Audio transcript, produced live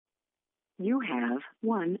You have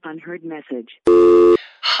one unheard message.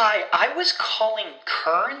 Hi, I was calling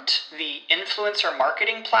Current, the influencer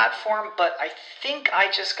marketing platform, but I think I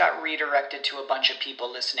just got redirected to a bunch of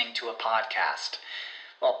people listening to a podcast.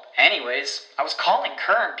 Well, anyways, I was calling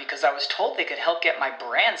Current because I was told they could help get my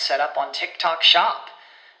brand set up on TikTok Shop,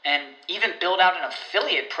 and even build out an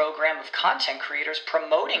affiliate program of content creators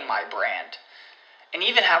promoting my brand, and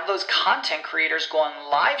even have those content creators go on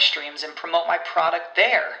live streams and promote my product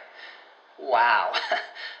there. Wow,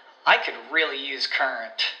 I could really use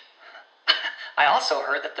Current. I also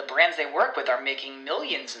heard that the brands they work with are making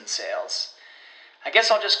millions in sales. I guess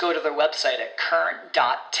I'll just go to their website at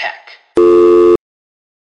current.tech.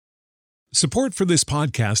 Support for this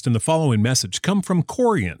podcast and the following message come from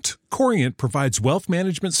Corient. Corient provides wealth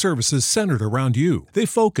management services centered around you. They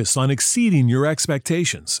focus on exceeding your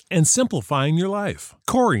expectations and simplifying your life.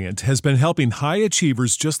 Corient has been helping high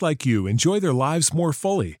achievers just like you enjoy their lives more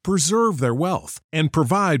fully, preserve their wealth, and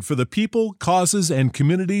provide for the people, causes, and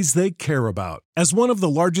communities they care about. As one of the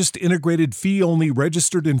largest integrated fee-only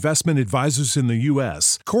registered investment advisors in the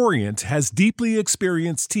U.S., Corient has deeply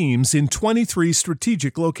experienced teams in 23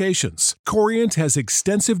 strategic locations. Corient has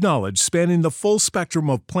extensive knowledge spanning the full spectrum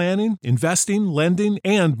of planning, investing, lending,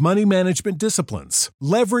 and money management disciplines.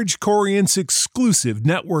 Leverage Corient's exclusive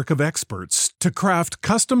network of experts to craft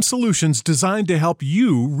custom solutions designed to help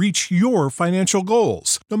you reach your financial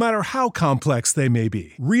goals, no matter how complex they may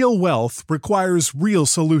be. Real wealth requires real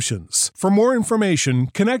solutions. For more information,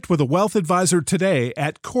 connect with a wealth advisor today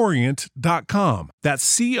at Corient.com.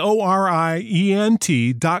 That's Corient.com.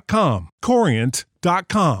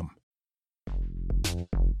 Corient.com.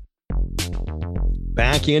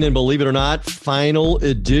 Back in, and believe it or not, final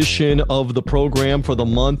edition of the program for the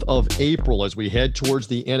month of April as we head towards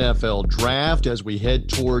the NFL draft, as we head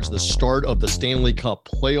towards the start of the Stanley Cup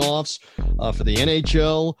playoffs for the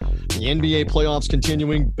NHL, the NBA playoffs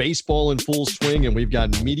continuing, baseball in full swing, and we've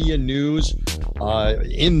got media news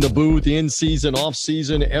in the booth, in season, off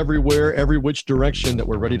season, everywhere, every which direction that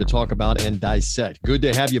we're ready to talk about and dissect. Good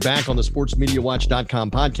to have you back on the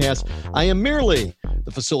SportsMediaWatch.com podcast. I am merely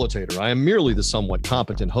the facilitator. I am merely the somewhat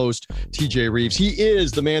competent host, TJ Reeves. He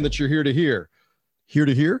is the man that you're here to hear. Here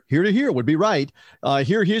to hear would be right.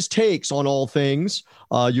 Hear his takes on all things.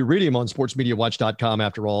 You read him on sportsmediawatch.com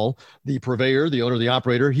after all. The purveyor, the owner, the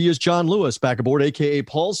operator. He is John Lewis, back aboard, a.k.a.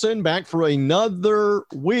 Paulson, back for another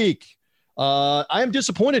week. I am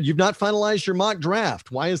disappointed you've not finalized your mock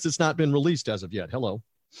draft. Why has this not been released as of yet? Hello.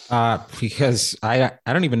 Because I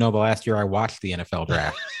don't even know the last year I watched the NFL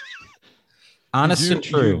draft. Honest and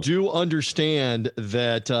true. You do understand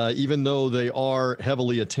that even though they are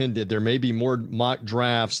heavily attended, there may be more mock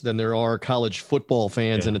drafts than there are college football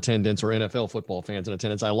fans in attendance or NFL football fans in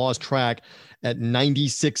attendance. I lost track at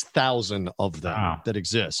 96,000 of them that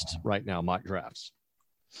exist right now, mock drafts.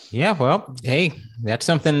 Yeah, well, hey, that's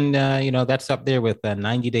something, that's up there with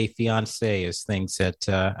 90 Day Fiancé is things that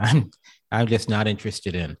I'm just not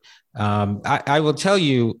interested in. I will tell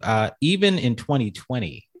you, even in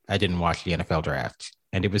 2020, I didn't watch the NFL draft,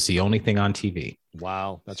 and it was the only thing on TV.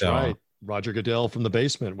 Wow, that's right. Roger Goodell from the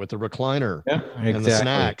basement with the recliner and the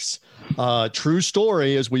snacks. True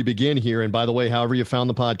story as we begin here. And by the way, however you found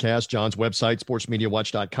the podcast, John's website,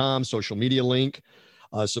 sportsmediawatch.com, social media link,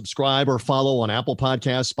 subscribe or follow on Apple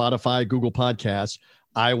Podcasts, Spotify, Google Podcasts.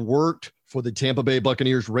 I worked for the Tampa Bay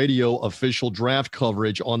Buccaneers radio official draft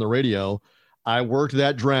coverage on the radio. I worked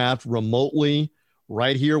that draft remotely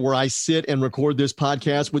right here where I sit and record this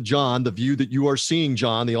podcast with John. The view that you are seeing,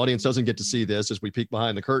 John, the audience doesn't get to see this as we peek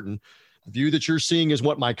behind the curtain. The view that you're seeing is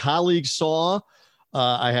what my colleagues saw.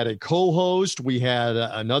 I had a co-host. We had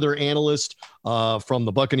another analyst from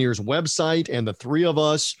the Buccaneers website, and the three of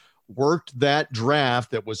us worked that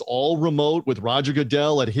draft that was all remote with Roger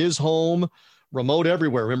Goodell at his home. Remote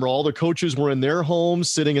everywhere. Remember, all the coaches were in their homes,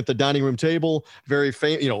 sitting at the dining room table, very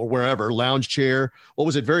famous, wherever, lounge chair. What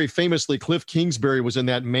was it? Very famously, Cliff Kingsbury was in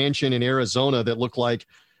that mansion in Arizona that looked like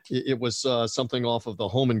it was something off of the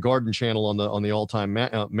Home and Garden channel on the all-time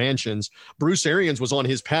mansions. Bruce Arians was on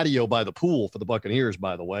his patio by the pool for the Buccaneers,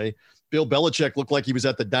 by the way. Bill Belichick looked like he was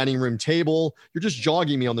at the dining room table. You're just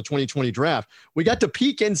jogging me on the 2020 draft. We got to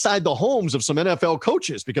peek inside the homes of some NFL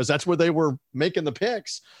coaches because that's where they were making the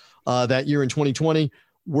picks. That year in 2020,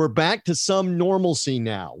 we're back to some normalcy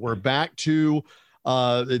now. We're back to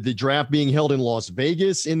the draft being held in Las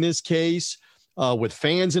Vegas in this case, with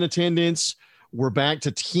fans in attendance. We're back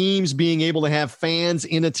to teams being able to have fans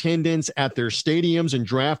in attendance at their stadiums and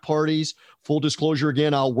draft parties. Full disclosure,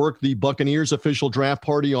 again, I'll work the Buccaneers official draft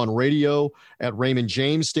party on radio at Raymond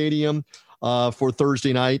James Stadium for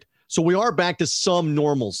Thursday night. So we are back to some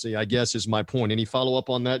normalcy, I guess, is my point. Any follow up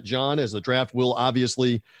on that, John? As the draft will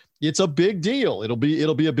obviously, it's a big deal. It'll be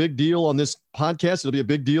a big deal on this podcast. It'll be a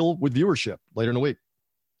big deal with viewership later in the week.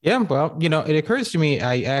 Yeah, well, it occurs to me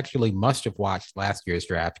I actually must have watched last year's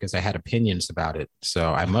draft because I had opinions about it.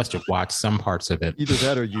 So I must have watched some parts of it. Either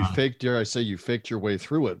that or you faked your way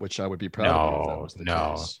through it, which I would be proud of. If that was the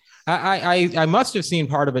case. I must have seen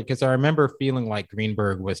part of it because I remember feeling like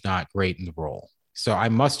Greenberg was not great in the role. So I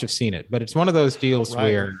must have seen it. But it's one of those deals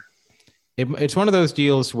where it's one of those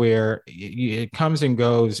deals where it comes and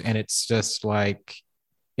goes, and it's just like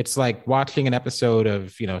it's like watching an episode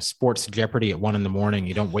of Sports Jeopardy at 1 a.m.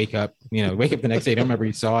 You don't wake up, wake up the next day, don't remember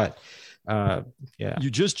you saw it. Yeah. You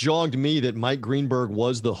just jogged me that Mike Greenberg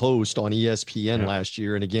was the host on ESPN last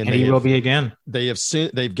year, and again, he will be again.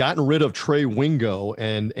 They've gotten rid of Trey Wingo,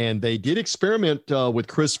 and they did experiment with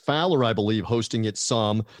Chris Fowler, I believe, hosting it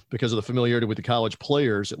some because of the familiarity with the college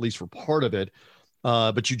players, at least for part of it.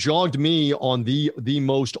 But you jogged me on the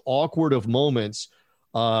most awkward of moments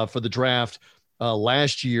for the draft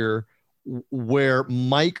last year, where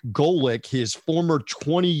Mike Golic, his former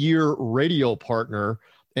 20-year radio partner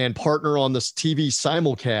and partner on this TV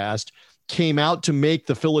simulcast, came out to make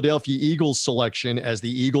the Philadelphia Eagles selection as the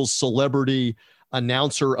Eagles celebrity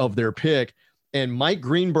announcer of their pick. And Mike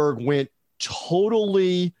Greenberg went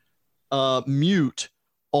totally mute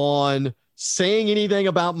on saying anything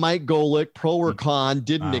about Mike Golic, pro or con,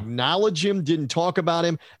 didn't acknowledge him, didn't talk about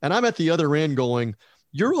him. And I'm at the other end going,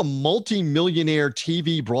 you're a multi-millionaire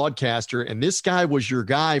TV broadcaster, and this guy was your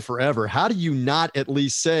guy forever. How do you not at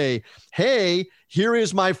least say, hey, here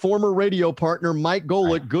is my former radio partner, Mike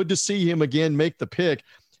Golic. Right. Good to see him again, make the pick.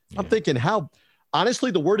 Yeah. I'm thinking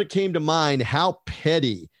honestly, the word that came to mind, how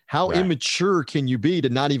petty, how immature can you be to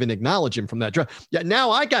not even acknowledge him from that draft? Yeah,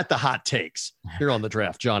 now I got the hot takes here on the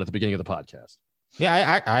draft, John, at the beginning of the podcast.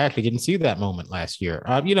 Yeah, I actually didn't see that moment last year.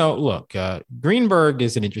 Look, Greenberg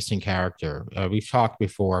is an interesting character. We've talked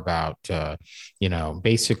before about,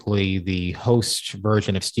 basically the host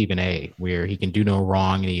version of Stephen A., where he can do no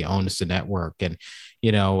wrong and he owns the network. And,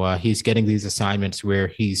 he's getting these assignments where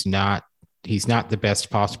he's not the best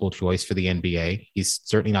possible choice for the NBA. He's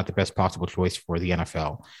certainly not the best possible choice for the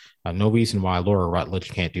NFL. No reason why Laura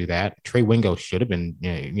Rutledge can't do that. Trey Wingo should have been,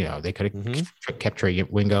 they could have kept Trey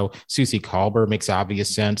Wingo. Susie Colbert makes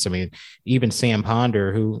obvious sense. I mean, even Sam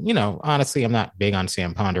Ponder, who, honestly, I'm not big on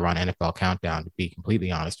Sam Ponder on NFL Countdown, to be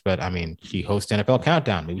completely honest. But, I mean, she hosts NFL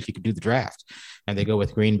Countdown. Maybe she could do the draft. And they go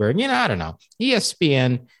with Greenberg. I don't know.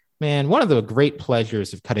 ESPN, man, one of the great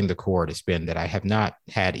pleasures of cutting the cord has been that I have not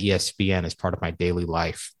had ESPN as part of my daily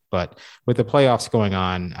life. But with the playoffs going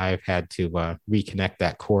on, I've had to reconnect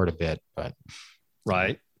that cord a bit. But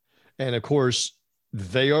right. And of course,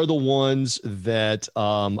 they are the ones that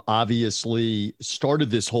obviously started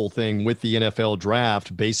this whole thing with the NFL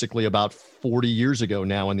draft basically about 40 years ago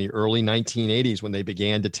now, in the early 1980s, when they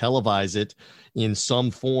began to televise it in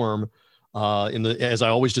some form. As I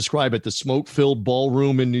always describe it, the smoke-filled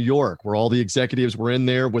ballroom in New York, where all the executives were in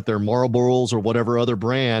there with their Marlboros or whatever other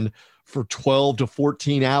brand for 12 to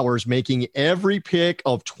 14 hours, making every pick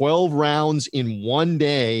of 12 rounds in one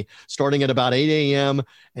day, starting at about 8 a.m.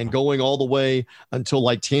 and going all the way until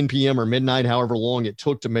like 10 p.m. or midnight, however long it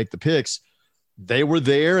took to make the picks. They were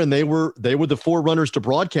there, and they were the forerunners to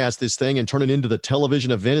broadcast this thing and turn it into the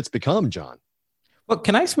television event it's become, John. Well,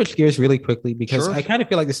 can I switch gears really quickly? Because Sure. I kind of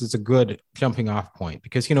feel like this is a good jumping off point,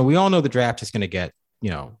 because, we all know the draft is going to get,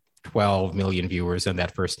 12 million viewers on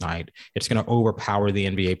that first night. It's going to overpower the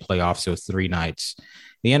NBA playoffs, so 3 nights.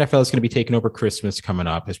 The NFL is going to be taking over Christmas coming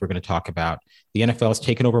up, as we're going to talk about. The NFL is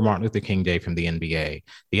taking over Martin Luther King Day from the NBA.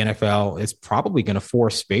 The NFL is probably going to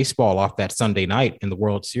force baseball off that Sunday night in the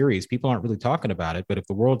World Series. People aren't really talking about it, but if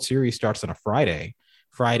the World Series starts on a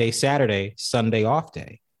Friday, Saturday, Sunday off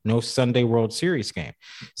day. No Sunday World Series game.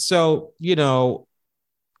 So,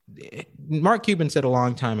 Mark Cuban said a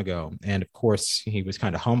long time ago, and of course he was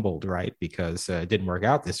kind of humbled, right? Because it didn't work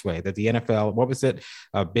out this way, that the NFL, what was it?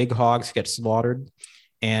 Big hogs get slaughtered.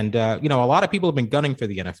 And, a lot of people have been gunning for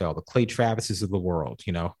the NFL, the Clay Travises of the world,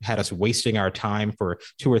 had us wasting our time for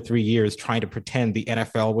 2 or 3 years trying to pretend the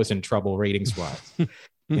NFL was in trouble ratings wise,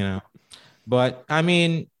 But I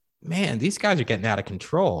mean, man, these guys are getting out of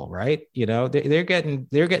control, right? They're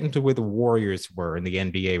getting to where the Warriors were in the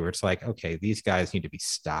NBA, where it's like, okay, these guys need to be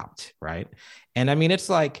stopped, right? And I mean, it's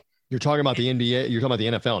like, you're talking about the NBA. You're talking about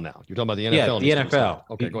the NFL now. You're talking about the NFL. Yeah, the NFL.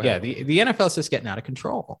 Okay, go ahead. Yeah, the NFL is just getting out of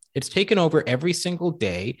control. It's taken over every single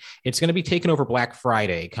day. It's going to be taking over Black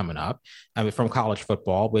Friday coming up. From college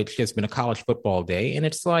football, which has been a college football day, and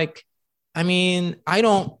it's like, I mean, I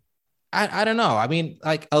don't I don't know. I mean,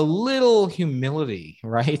 like a little humility,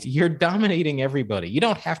 right? You're dominating everybody. You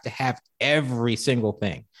don't have to have every single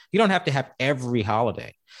thing. You don't have to have every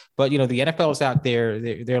holiday. But, the NFL is out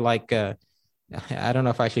there. They're like, I don't know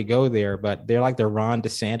if I should go there, but they're like the Ron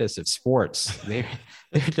DeSantis of sports.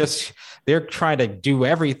 They're trying to do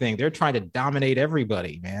everything. They're trying to dominate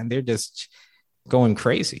everybody, man. They're just going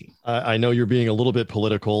crazy. I know you're being a little bit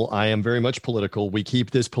political. I am very much political. We keep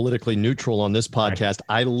this politically neutral on this podcast.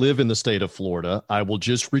 Right. I live in the state of Florida. I will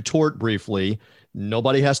just retort briefly.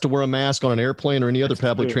 Nobody has to wear a mask on an airplane or any other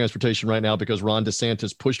public transportation right now because Ron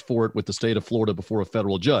DeSantis pushed for it with the state of Florida before a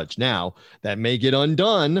federal judge. Now, that may get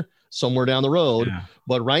undone somewhere down the road. Yeah.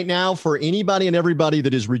 But right now, for anybody and everybody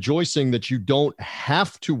that is rejoicing that you don't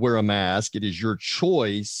have to wear a mask, it is your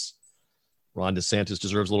choice. Ron DeSantis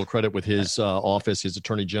deserves a little credit with his office, his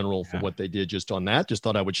attorney general, for what they did just on that. Just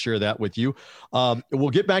thought I would share that with you. We'll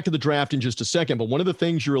get back to the draft in just a second. But one of the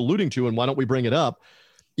things you're alluding to, and why don't we bring it up,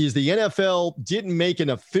 is the NFL didn't make an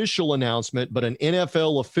official announcement, but an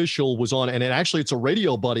NFL official was on. And it's a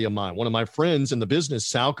radio buddy of mine, one of my friends in the business,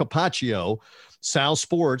 Sal Capaccio, Sal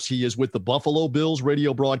Sports. He is with the Buffalo Bills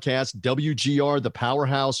radio broadcast, WGR, the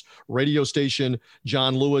powerhouse radio station,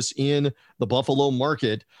 John Lewis in the Buffalo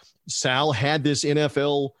market. Sal had this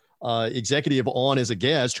NFL executive on as a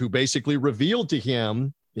guest who basically revealed to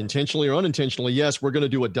him, intentionally or unintentionally, yes, we're going to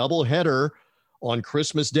do a double header on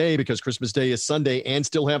Christmas Day because Christmas Day is Sunday and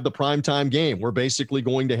still have the primetime game. We're basically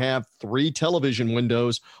going to have 3 television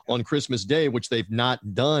windows on Christmas Day, which they've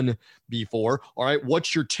not done before. All right,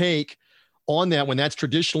 what's your take on that when that's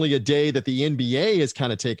traditionally a day that the NBA has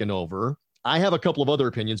kind of taken over? I have a couple of other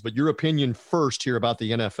opinions, but your opinion first here about the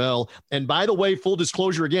NFL. And by the way, full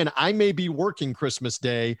disclosure again, I may be working Christmas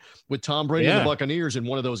Day with Tom Brady and the Buccaneers in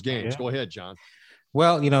one of those games. Go ahead, John.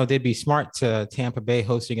 Well, they'd be smart to Tampa Bay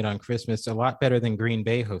hosting it on Christmas, a lot better than Green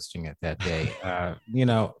Bay hosting it that day.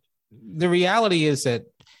 The reality is that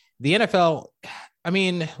the NFL,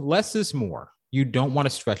 less is more. You don't want to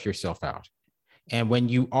stress yourself out. And when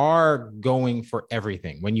you are going for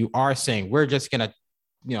everything, when you are saying, we're just going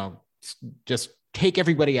to, just take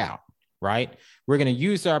everybody out, right? We're going to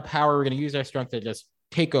use our power. We're going to use our strength to just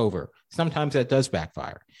take over. Sometimes that does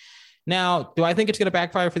backfire. Now, do I think it's going to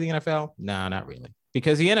backfire for the NFL? No, not really.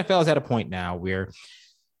 Because the NFL is at a point now where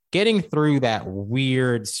getting through that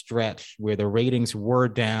weird stretch where the ratings were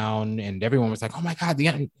down and everyone was like, oh my God,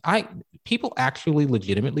 people actually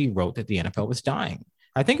legitimately wrote that the NFL was dying.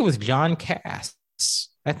 I think it was John Cass.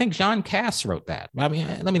 I think John Cass wrote that. Let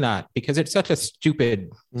me not, because it's such a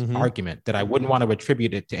stupid argument that I wouldn't want to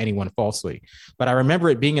attribute it to anyone falsely. But I remember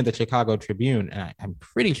it being in the Chicago Tribune, and I'm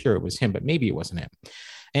pretty sure it was him, but maybe it wasn't him.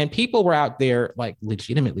 And people were out there like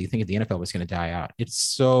legitimately thinking the NFL was going to die out. It's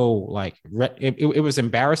so it was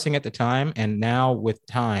embarrassing at the time. And now with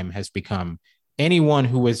time has become anyone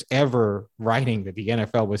who was ever writing that the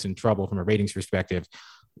NFL was in trouble from a ratings perspective,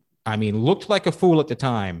 looked like a fool at the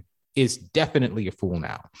time, is definitely a fool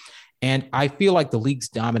now. And I feel like the league's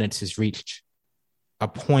dominance has reached a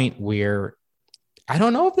point where I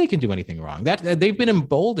don't know if they can do anything wrong. That they've been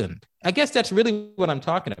emboldened. I guess that's really what I'm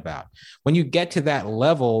talking about. When you get to that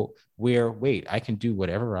level where, wait, I can do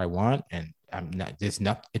whatever I want and it's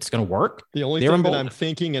going to work. The only thing that I'm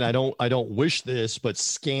thinking, and I don't wish this, but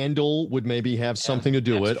scandal would maybe have something to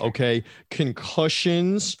do with it. Okay.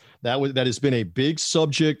 Concussions. That has been a big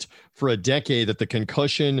subject for a decade, that the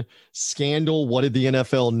concussion scandal. What did the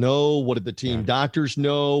NFL know? What did the team doctors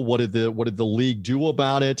know? What did the league do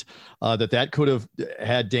about it? That could have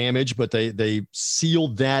had damage, but they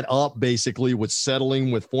sealed that up basically with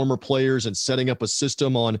settling with former players and setting up a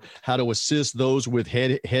system on how to assist those with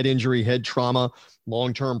head injury, head trauma,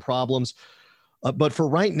 long-term problems. But for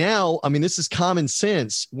right now, this is common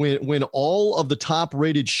sense. When all of the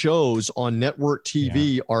top-rated shows on network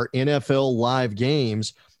TV are NFL live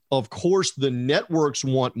games, of course, the networks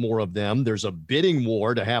want more of them. There's a bidding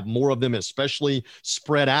war to have more of them, especially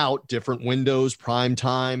spread out, different windows, prime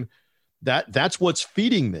time. That's what's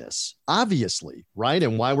feeding this, obviously, right?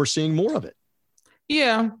 And why we're seeing more of it.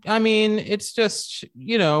 Yeah, it's just,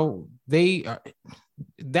 they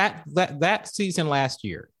that season last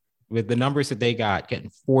year, with the numbers that they got, getting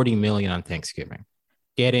 40 million on Thanksgiving,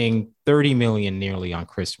 getting 30 million nearly on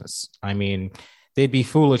Christmas. They'd be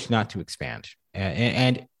foolish not to expand.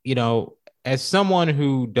 And as someone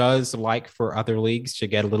who does like for other leagues to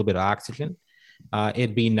get a little bit of oxygen,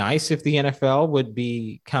 it'd be nice if the NFL would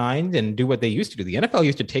be kind and do what they used to do. The NFL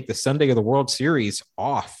used to take the Sunday of the World Series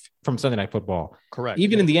off from Sunday Night Football. Correct.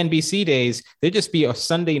 Even in the NBC days, there'd just be a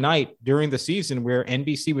Sunday night during the season where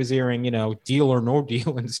NBC was airing, Deal or No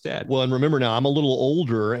Deal instead. Well, and remember now, I'm a little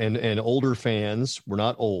older, and older fans, we're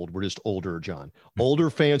not old, we're just older, John. Older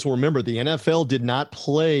fans will remember the NFL did not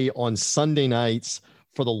play on Sunday nights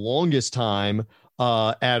for the longest time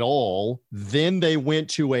at all. Then they went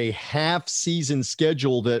to a half season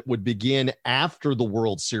schedule that would begin after the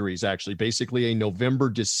World Series, actually, basically a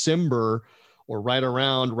November, December, or right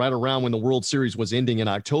around when the World Series was ending in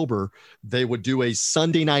October. They would do a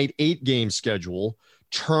Sunday night 8-game schedule.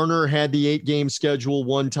 Turner had the 8-game schedule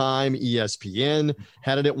one time. ESPN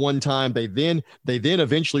had it at one time. They then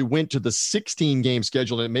eventually went to the 16-game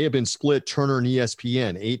schedule, and it may have been split Turner and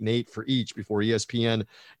ESPN, 8 and 8 for each, before ESPN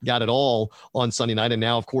got it all on Sunday night. And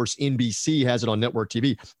now, of course, NBC has it on network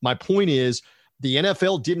TV. My point is, the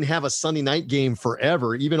NFL didn't have a Sunday night game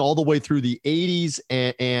forever, even all the way through the 80s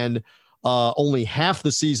and only half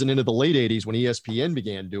the season into the late 80s when ESPN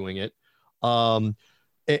began doing it.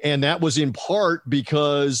 And that was in part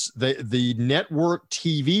because the network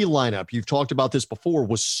TV lineup, you've talked about this before,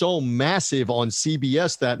 was so massive on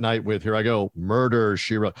CBS that night with, here I go, Murder,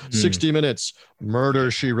 She Wrote, 60 Minutes,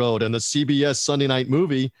 Murder, She Wrote, and the CBS Sunday night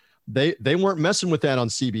movie. They weren't messing with that on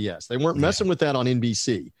CBS. They weren't messing with that on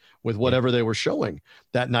NBC with whatever they were showing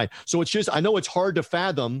that night. So it's just, I know it's hard to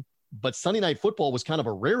fathom, but Sunday Night Football was kind of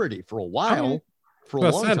a rarity for a while, for a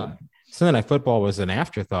long time. Sunday Night Football was an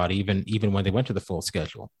afterthought, even when they went to the full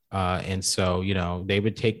schedule. And so, they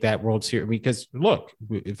would take that World Series because, look,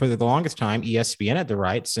 for the longest time, ESPN had the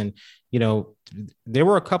rights. And, there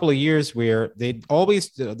were a couple of years where they'd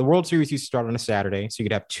always, the World Series used to start on a Saturday. So you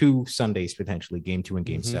could have 2 Sundays, potentially, Game 2 and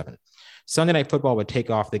Game 7. Sunday Night Football would take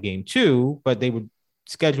off the Game 2, but they would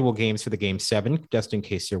schedule games for the Game 7, just in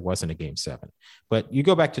case there wasn't a Game 7. But you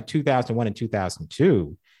go back to 2001 and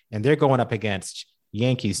 2002, and they're going up against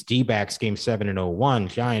Yankees, D-backs, Game 7 in 01,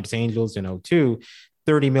 Giants, Angels in 02,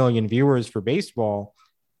 30 million viewers for baseball.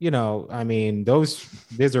 There's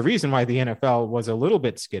a reason why the NFL was a little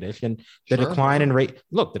bit skittish, and the decline in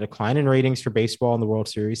ratings for baseball in the World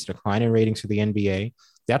Series, decline in ratings for the NBA,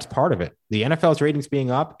 that's part of it. The NFL's ratings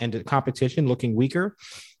being up and the competition looking weaker,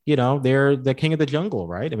 they're the king of the jungle,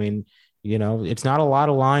 right? It's not a lot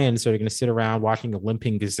of lions that are going to sit around watching a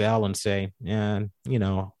limping gazelle and say,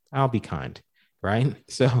 I'll be kind. Right.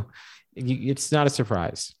 So it's not a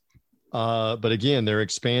surprise. But again, they're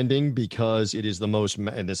expanding because it is the most,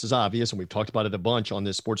 and this is obvious, and we've talked about it a bunch on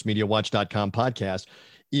this sportsmediawatch.com podcast.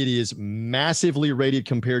 It is massively rated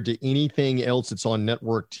compared to anything else that's on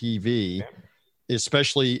network TV,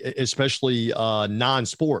 especially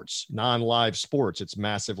non-sports, non-live sports. It's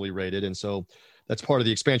massively rated. And so that's part of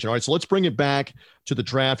the expansion. All right, so let's bring it back to the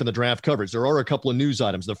draft and the draft coverage. There are a couple of news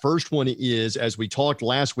items. The first one is, as we talked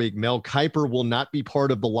last week, Mel Kiper will not be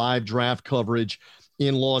part of the live draft coverage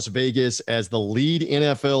in Las Vegas as the lead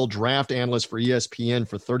NFL draft analyst for ESPN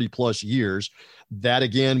for 30 plus years. That,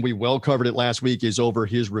 again, we well covered it last week, is over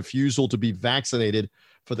his refusal to be vaccinated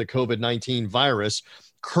for the COVID-19 virus.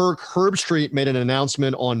 Kirk Herbstreit made an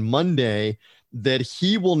announcement on Monday that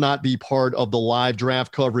he will not be part of the live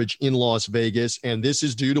draft coverage in Las Vegas. And this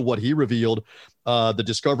is due to what he revealed, the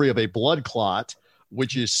discovery of a blood clot,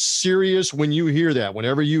 which is serious when you hear that.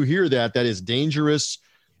 Whenever you hear that, that is dangerous,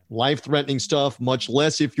 life-threatening stuff, much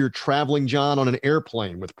less if you're traveling, John, on an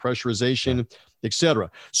airplane with pressurization, et cetera.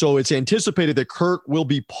 So it's anticipated that Kirk will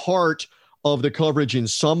be part of the coverage in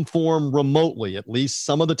some form remotely, at least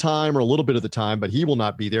some of the time or a little bit of the time, but he will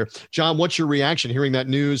not be there. John, what's your reaction hearing that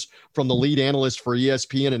news from the lead analyst for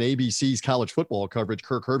ESPN and ABC's college football coverage,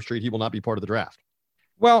 Kirk Herbstreit? He will not be part of the draft.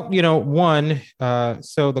 Well,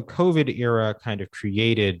 so the COVID era kind of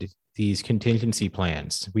created these contingency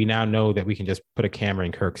plans. We now know that we can just put a camera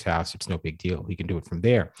in Kirk's house. It's no big deal. He can do it from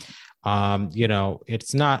there.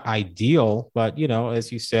 It's not ideal, but,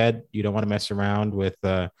 as you said, you don't want to mess around with,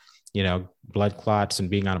 blood clots and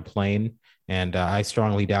being on a plane. And I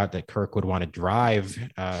strongly doubt that Kirk would want to drive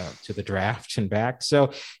to the draft and back.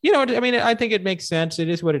 So, I think it makes sense. It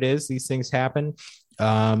is what it is. These things happen,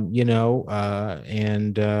 and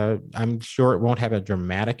I'm sure it won't have a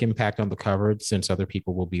dramatic impact on the coverage since other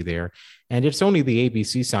people will be there. And it's only the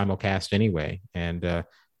ABC simulcast anyway. And,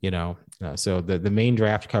 so the main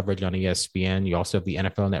draft coverage on ESPN, you also have the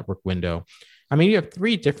NFL Network window. You have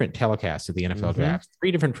 3 different telecasts of the NFL draft, 3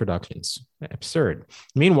 different productions. Absurd.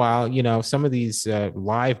 Meanwhile, some of these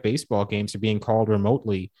live baseball games are being called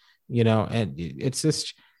remotely, and it's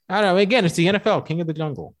just, I don't know. Again, it's the NFL, king of the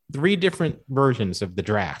jungle. 3 different versions of the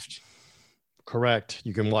draft. Correct.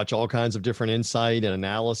 You can watch all kinds of different insight and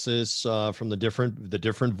analysis from the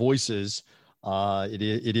different voices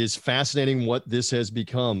It is fascinating what this has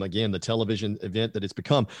become. Again, the television event that it's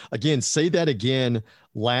become. Again, say that again.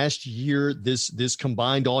 Last year, this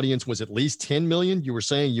combined audience was at least 10 million. You were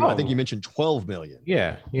saying I think you mentioned 12 million.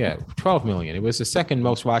 Yeah, 12 million. It was the second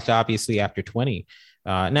most watched, obviously, after 20.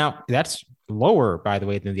 Now that's lower, by the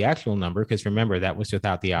way, than the actual number, because remember that was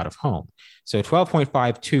without the out of home. So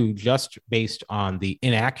 12.52 just based on the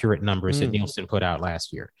inaccurate numbers that Nielsen put out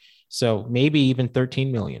last year. So maybe even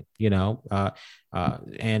 13 million,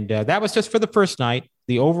 and that was just for the first night.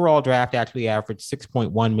 The overall draft actually averaged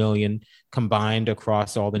 6.1 million combined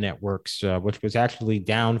across all the networks, which was actually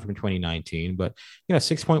down from 2019. But,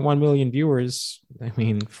 6.1 million viewers, I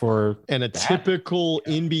mean, a typical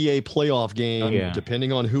NBA playoff game,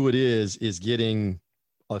 depending on who it is getting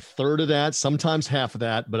a third of that, sometimes half of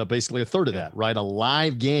that, but basically a third of that, right? A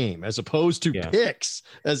live game as opposed to picks,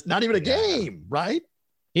 as not even a game, right?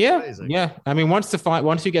 Yeah. Amazing. Yeah. I mean, once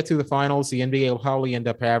you get to the finals, the NBA will probably end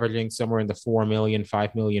up averaging somewhere in the 4 million,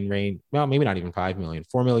 5 million range. Well, maybe not even 5 million,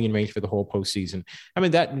 4 million range for the whole postseason. I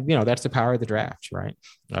mean, that's the power of the draft, right?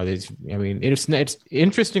 It's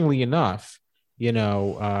interestingly enough,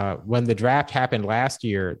 when the draft happened last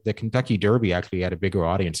year, the Kentucky Derby actually had a bigger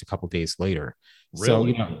audience a couple of days later. Really? So,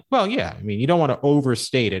 you don't want to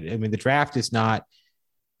overstate it. I mean, the draft is not,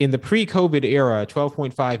 in the pre-COVID era,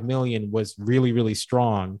 12.5 million was really, really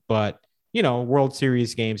strong. But, World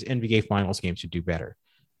Series games, NBA Finals games should do better.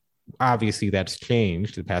 Obviously, that's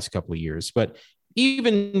changed the past couple of years. But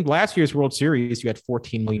even last year's World Series, you had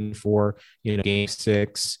 14 million for, Game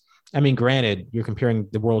 6. I mean, granted, you're comparing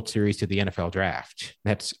the World Series to the NFL draft.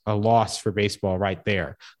 That's a loss for baseball right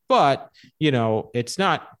there. But, it's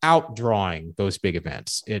not outdrawing those big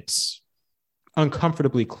events. It's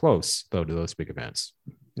uncomfortably close, though, to those big events.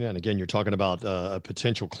 Yeah, and again, you're talking about a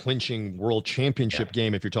potential clinching world championship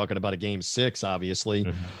game if you're talking about a Game 6,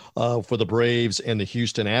 obviously, for the Braves and the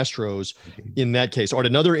Houston Astros in that case. All right,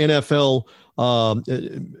 another NFL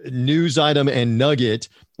news item and nugget.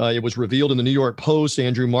 It was revealed in the New York Post.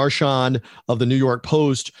 Andrew Marchand of the New York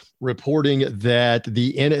Post reporting that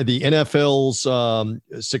the NFL's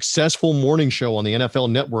successful morning show on the NFL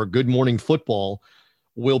Network, Good Morning Football,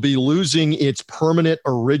 will be losing its permanent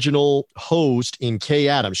original host in Kay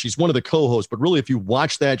Adams. She's one of the co-hosts, but really if you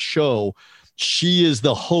watch that show, she is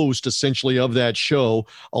the host essentially of that show,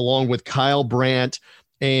 along with Kyle Brandt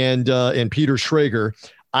and Peter Schrager.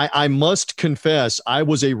 I must confess, I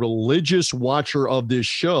was a religious watcher of this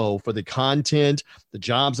show for the content, the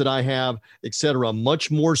jobs that I have, etc.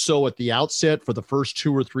 Much more so at the outset for the first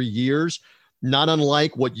 2 or 3 years. Not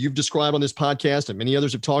unlike what you've described on this podcast and many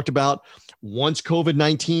others have talked about. Once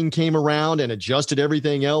COVID-19 came around and adjusted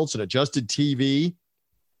everything else and adjusted TV,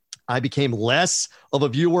 I became less of a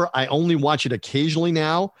viewer. I only watch it occasionally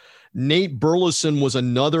now. Nate Burleson was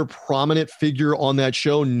another prominent figure on that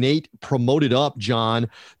show. Nate promoted up, John,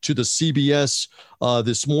 to the CBS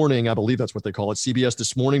This Morning. I believe that's what they call it. CBS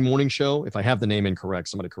This morning show. If I have the name incorrect,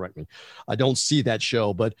 somebody correct me. I don't see that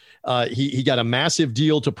show, but he got a massive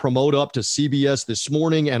deal to promote up to CBS This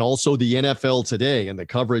Morning and also the NFL Today and the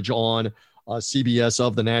coverage on CBS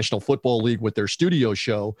of the National Football League with their studio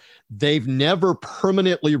show. They've never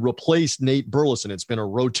permanently replaced Nate Burleson. It's been a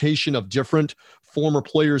rotation of different former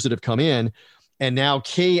players that have come in. And now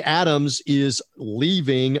Kay Adams is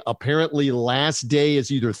leaving. Apparently last day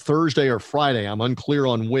is either Thursday or Friday. I'm unclear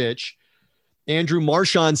on which. Andrew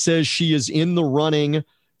Marchand says she is in the running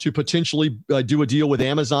to potentially do a deal with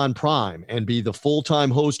Amazon Prime and be the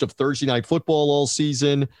full-time host of Thursday Night Football all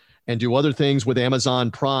season and do other things with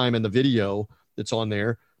Amazon Prime and the video that's on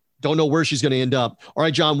there. Don't know where she's going to end up. All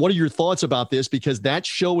right, John, what are your thoughts about this? Because that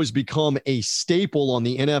show has become a staple on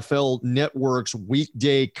the NFL Network's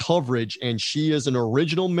weekday coverage, and she is an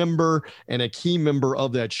original member and a key member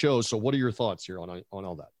of that show. So what are your thoughts here on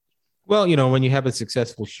all that? Well, when you have a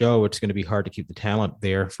successful show, it's going to be hard to keep the talent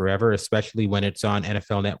there forever, especially when it's on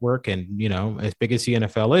NFL Network. And, as big as the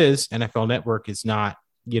NFL is, NFL Network is not,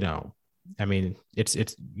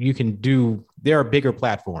 it's you can do, there are bigger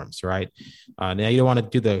platforms, right? Now you don't want to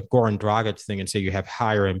do the Goran Dragic thing and say you have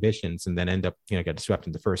higher ambitions and then end up, get swept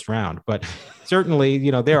in the first round. But certainly,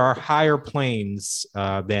 there are higher planes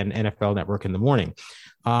than NFL Network in the morning.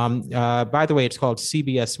 By the way, it's called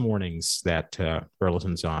CBS Mornings that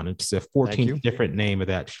Burleson's on. It's the 14th different name of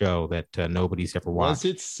that show that nobody's ever watched. Was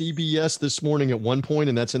it CBS This Morning at one point,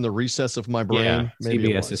 and that's in the recess of my brain? Yeah, maybe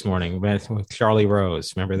CBS This Morning with Charlie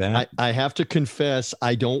Rose. Remember that? I have to confess,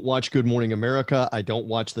 I don't watch Good Morning America. I don't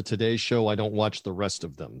watch the Today Show. I don't watch the rest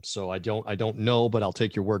of them. So I don't know, but I'll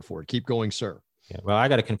take your word for it. Keep going, sir. Yeah, well, I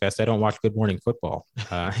got to confess, I don't watch Good Morning Football.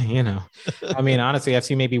 You know, I mean, honestly, I've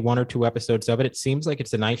seen maybe 1 or 2 episodes of it. It seems like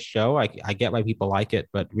it's a nice show. I get why people like it,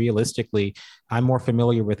 but realistically, I'm more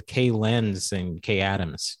familiar with Kay Lenz and Kay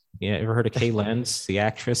Adams. Yeah, ever heard of Kay Lenz, the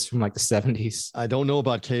actress from like the 70s? I don't know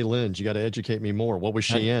about Kay Lenz. You got to educate me more. What was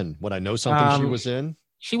she in? Would I know something she was in?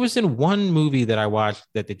 She was in one movie that I watched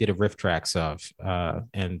that they did a riff tracks of.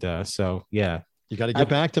 So, yeah. You got to get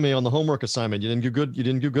back to me on the homework assignment. You didn't do good. You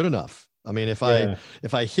didn't do good enough. I mean, if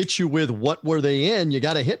I hit you with what were they in, you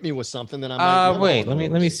got to hit me with something that I might. Wait, let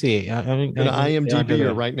me see.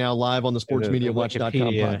 IMDb right now live on the sportsmediawatch.com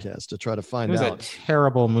podcast to try to find out. It was a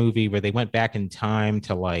terrible movie where they went back in time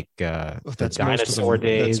to like the dinosaur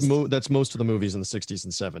days. That's most of the movies in the 60s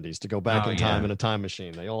and 70s to go back in time in a time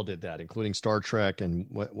machine. They all did that, including Star Trek and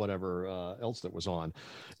whatever else that was on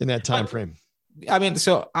in that time frame. I mean,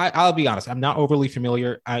 so I'll be honest. I'm not overly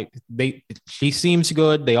familiar. She seems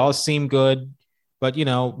good. They all seem good, but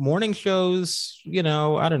morning shows. I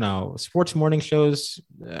don't know. Sports morning shows.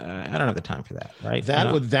 I don't have the time for that. Right.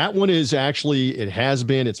 That one is actually. It has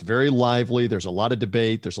been. It's very lively. There's a lot of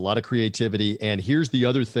debate. There's a lot of creativity. And here's the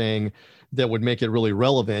other thing that would make it really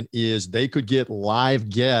relevant is they could get live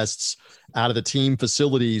guests out of the team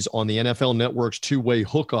facilities on the NFL Network's two-way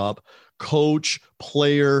hookup. Coach,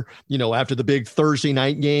 player, after the big Thursday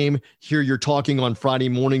night game, here you're talking on Friday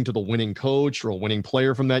morning to the winning coach or a winning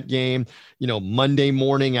player from that game. Monday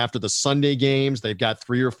morning after the Sunday games, they've got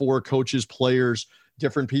 3 or 4 coaches, players,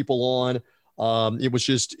 different people on. It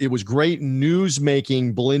was great news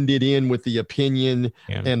making blended in with the opinion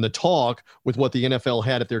and the talk with what the NFL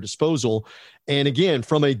had at their disposal. And again,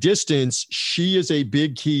 from a distance, she is a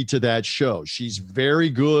big key to that show. She's very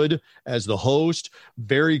good as the host,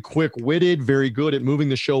 very quick witted, very good at moving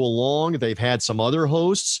the show along. They've had some other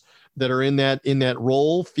hosts that are in that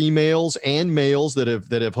role, females and males that have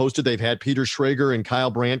hosted. They've had Peter Schrager and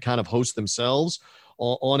Kyle Brandt kind of host themselves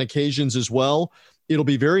on occasions as well. It'll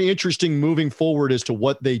be very interesting moving forward as to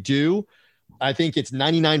what they do. I think it's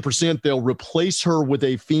 99% they'll replace her with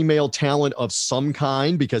a female talent of some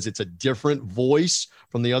kind because it's a different voice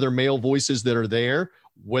from the other male voices that are there,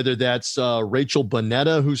 whether that's Rachel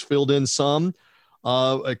Bonnetta, who's filled in some.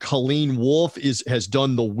 Colleen Wolfe has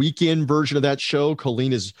done the weekend version of that show.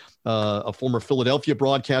 Colleen is a former Philadelphia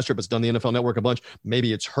broadcaster, but has done the NFL Network a bunch.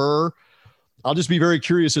 Maybe it's her. I'll just be very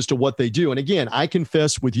curious as to what they do. And again, I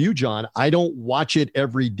confess with you, John, I don't watch it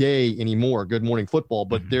every day anymore, Good Morning Football,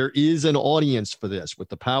 but there is an audience for this with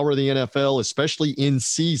the power of the NFL, especially in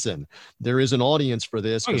season. There is an audience for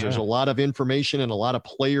this because there's a lot of information and a lot of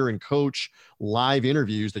player and coach live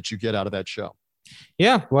interviews that you get out of that show.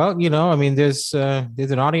 Yeah, well, I mean, there's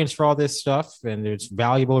an audience for all this stuff, and there's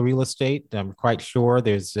valuable real estate. I'm quite sure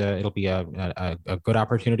it'll be a good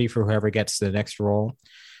opportunity for whoever gets the next role.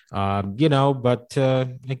 But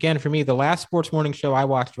again, for me, the last sports morning show I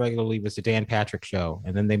watched regularly was the Dan Patrick Show,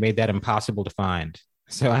 and then they made that impossible to find.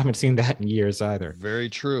 So I haven't seen that in years either. Very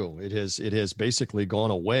true. It has basically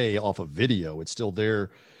gone away off of video. It's still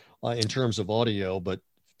there in terms of audio, but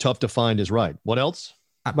tough to find is right. What else?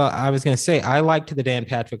 Well, I was going to say, I liked the Dan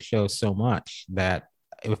Patrick Show so much that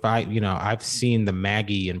if I've seen the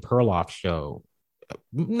Maggie and Perloff show,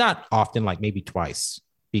 not often, like maybe twice,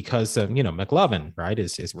 because of, McLovin, right,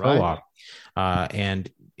 is Perloff.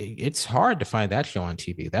 And it's hard to find that show on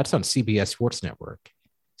TV. That's on CBS Sports Network.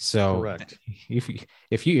 So correct.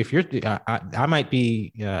 If you're, I might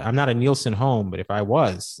be, I'm not a Nielsen home, but if I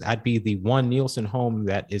was, I'd be the one Nielsen home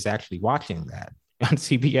that is actually watching that on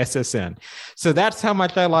CBSSN. So that's how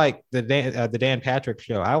much I like the Dan Patrick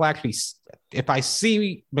Show. I'll actually, if I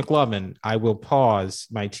see McLovin, I will pause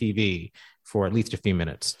my TV for at least a few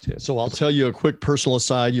minutes. So I'll tell you a quick personal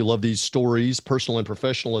aside. You love these stories, personal and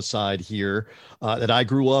professional aside here, that I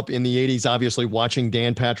grew up in the 80s, obviously watching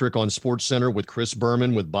Dan Patrick on SportsCenter with Chris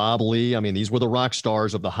Berman, with Bob Lee. I mean, these were the rock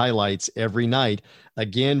stars of the highlights every night.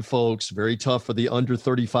 Again, folks, very tough for the under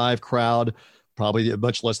 35 crowd, probably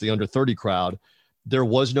much less the under 30 crowd. There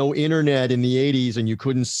was no internet in the 80s, and you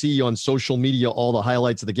couldn't see on social media all the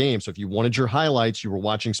highlights of the game. So if you wanted your highlights, you were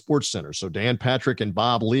watching SportsCenter. So Dan Patrick and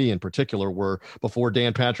Bob Lee in particular were, before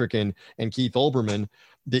Dan Patrick and Keith Olbermann,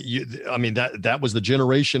 that was the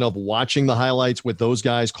generation of watching the highlights with those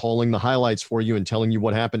guys calling the highlights for you and telling you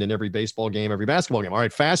what happened in every baseball game, every basketball game. All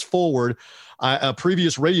right, fast forward. A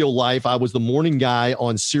previous radio life, I was the morning guy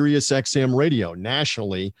on Sirius XM radio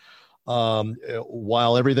nationally.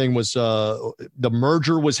 While everything was, the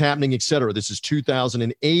merger was happening, et cetera. This is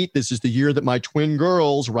 2008. This is the year that my twin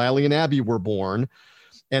girls, Riley and Abby, were born.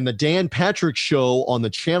 And the Dan Patrick Show on the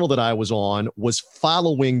channel that I was on was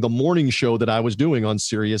following the morning show that I was doing on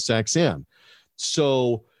Sirius XM.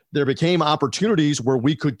 So there became opportunities where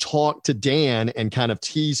we could talk to Dan and kind of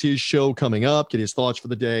tease his show coming up, get his thoughts for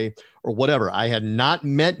the day or whatever. I had not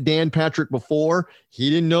met Dan Patrick before. He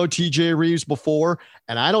didn't know TJ Reeves before.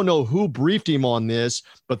 And I don't know who briefed him on this,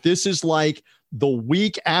 but this is like the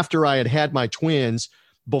week after I had my twins.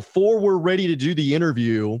 Before we're ready to do the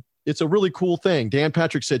interview, it's a really cool thing. Dan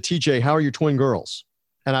Patrick said, TJ, how are your twin girls?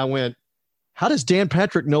 And I went, how does Dan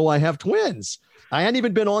Patrick know I have twins? I hadn't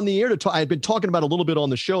even been on the air to talk. I had been talking about a little bit on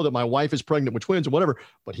the show that my wife is pregnant with twins or whatever,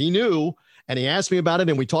 but he knew, and he asked me about it,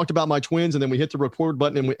 and we talked about my twins, and then we hit the record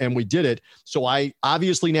button and we did it. So I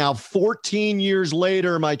obviously now 14 years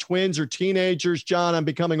later, my twins are teenagers. John, I'm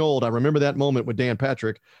becoming old. I remember that moment with Dan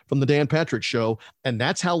Patrick from the Dan Patrick Show. And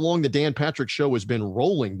that's how long the Dan Patrick Show has been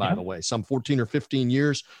rolling, by the way, some 14 or 15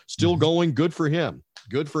 years, still going. Good for him.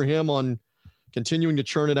 Good for him on continuing to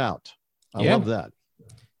churn it out. I love that.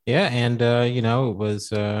 Yeah, and it was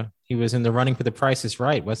he was in the running for The Price is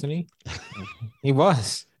Right, wasn't he? He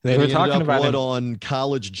was. They were talking about it on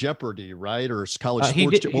College Jeopardy, right? Or College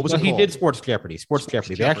Sports? What was it called? He did Sports Jeopardy. Sports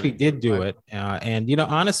Jeopardy. They actually did do it, and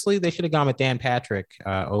honestly, they should have gone with Dan Patrick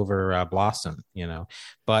over Blossom.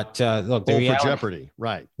 But look, the reality, for Jeopardy,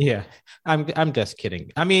 right? Yeah, I'm just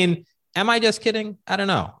kidding. I mean, am I just kidding? I don't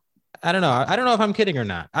know. I don't know if I'm kidding or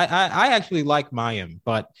not. I actually like Mayim,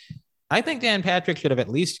 but I think Dan Patrick should have at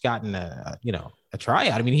least gotten a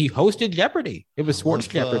tryout. I mean, he hosted Jeopardy. It was Sports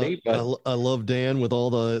Jeopardy. But I love Dan with all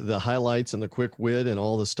the highlights and the quick wit and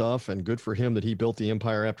all the stuff. And good for him that he built the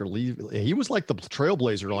empire after leave. He was like the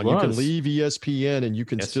trailblazer on. You can leave ESPN and you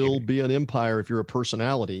can still be an empire if you're a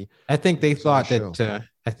personality. I think they thought that.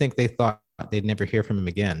 I think they thought they'd never hear from him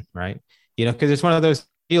again, right? Because it's one of those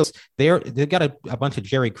deals. They've got a bunch of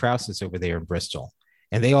Jerry Krauses over there in Bristol.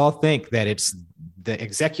 And they all think that it's the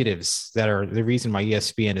executives that are the reason why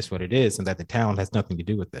ESPN is what it is and that the talent has nothing to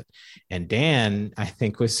do with it. And Dan, I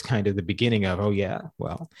think, was kind of the beginning of,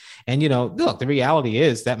 and look, the reality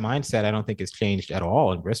is that mindset, I don't think has changed at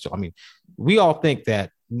all in Bristol. I mean, we all think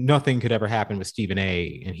that nothing could ever happen with Stephen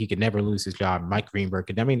A. and he could never lose his job. Mike Greenberg.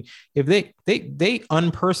 And I mean, if they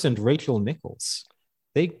unpersoned Rachel Nichols,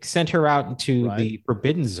 they sent her out into the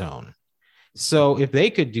forbidden zone. So if they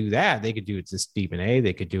could do that, they could do it to Stephen A.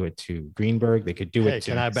 They could do it to Greenberg. They could do it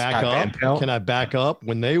to Scott Van Pelt. Can I back up?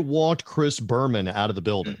 When they walked Chris Berman out of the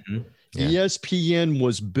building, ESPN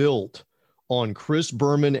was built on Chris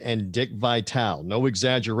Berman and Dick Vitale. No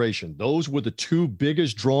exaggeration. Those were the two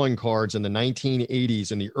biggest drawing cards in the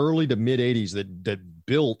 1980s and the early to mid 80s that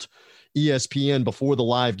built ESPN before the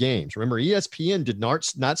live games. Remember, ESPN did not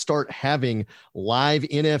start having live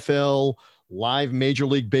NFL, live Major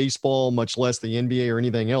League Baseball, much less the NBA or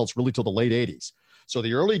anything else, really till the late 80s. So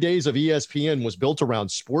the early days of ESPN was built around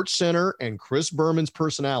SportsCenter and Chris Berman's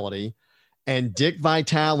personality and Dick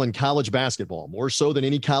Vitale and college basketball, more so than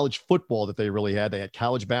any college football that they really had. They had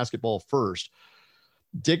college basketball first.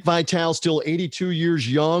 Dick Vitale, still 82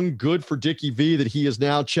 years young. Good for Dickie V that he is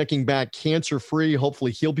now checking back cancer-free.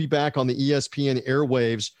 Hopefully he'll be back on the ESPN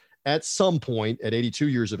airwaves at some point at 82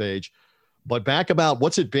 years of age. But back about,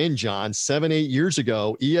 what's it been, John, 7-8 years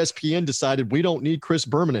ago, ESPN decided we don't need Chris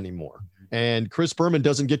Berman anymore. And Chris Berman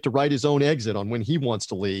doesn't get to write his own exit on when he wants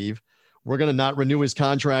to leave. We're going to not renew his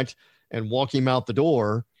contract and walk him out the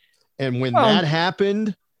door. And when that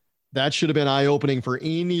happened, that should have been eye-opening for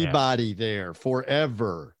anybody there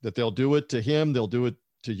forever, that they'll do it to him. They'll do it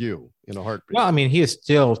to you in a heartbeat. Well, I mean, he is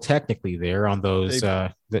still technically there on those,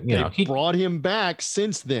 he brought him back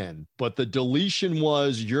since then, but the deletion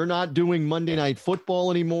was, you're not doing Monday Night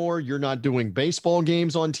Football anymore. You're not doing baseball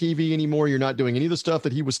games on TV anymore. You're not doing any of the stuff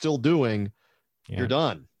that he was still doing. You're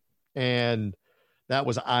done. And that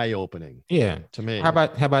was eye-opening. To me. How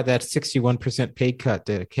about that 61% pay cut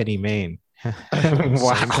to Kenny Mayne?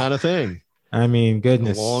 Wow. Same kind of thing. I mean,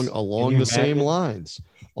 goodness. Along the same lines.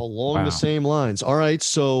 The same lines. All right.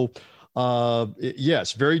 So,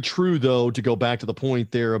 yes, very true, though, to go back to the point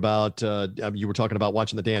there about you were talking about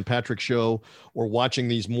watching the Dan Patrick Show or watching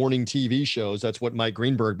these morning TV shows. That's what Mike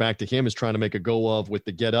Greenberg, back to him, is trying to make a go of with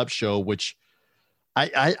the Get Up show, which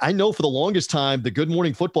I know for the longest time, the Good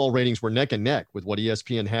Morning Football ratings were neck and neck with what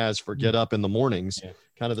ESPN has for Get Up in the mornings.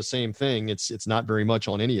 Kind of the same thing. It's not very much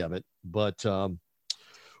on any of it, but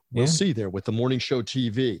we'll see there with the morning show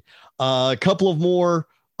TV. A couple of more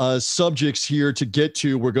subjects here to get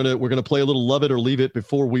to. We're gonna play a little Love It or Leave It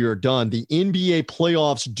before we are done. The NBA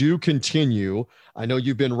playoffs do continue. I know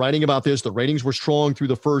you've been writing about this. The ratings were strong through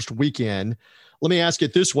the first weekend. Let me ask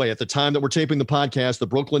it this way. At the time that we're taping the podcast, the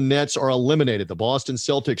Brooklyn Nets are eliminated. The Boston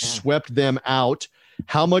Celtics swept them out.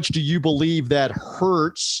 How much do you believe that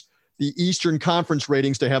hurts the Eastern Conference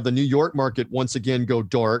ratings to have the New York market once again go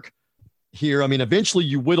dark? here. I mean, eventually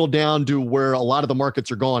you whittle down to where a lot of the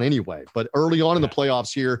markets are gone anyway. But early on in the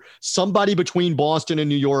playoffs here, somebody between Boston and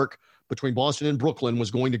New York, between Boston and Brooklyn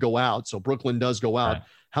was going to go out. So Brooklyn does go out. Right.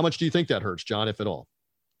 How much do you think that hurts, John, if at all?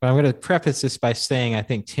 Well, I'm going to preface this by saying I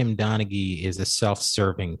think Tim Donaghy is a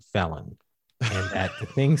self-serving felon. And that the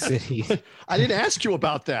things that he I didn't ask you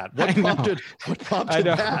about that. What prompted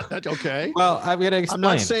that? That's okay. Well, I'm going to explain. I'm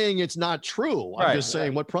not saying it's not true. I'm just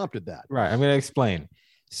saying what prompted that. Right. I'm going to explain.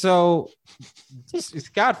 So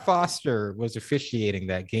Scott Foster was officiating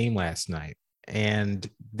that game last night. And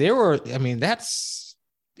it was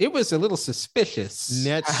a little suspicious.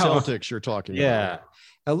 Nets Celtics you're talking about. Yeah.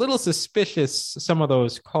 A little suspicious, some of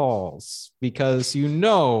those calls, because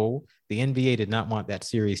the NBA did not want that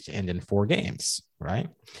series to end in 4 games, right?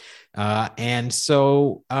 And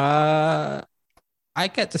so I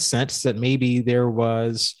get the sense that maybe there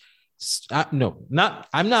was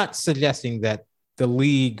I'm not suggesting that the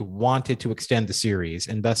league wanted to extend the series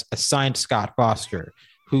and thus assigned Scott Foster,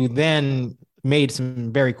 who then made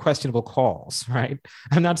some very questionable calls, right?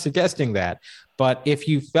 I'm not suggesting that, but if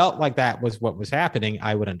you felt like that was what was happening,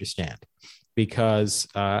 I would understand, because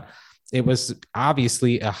it was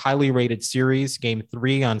obviously a highly rated series. Game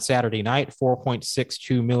 3 on Saturday night,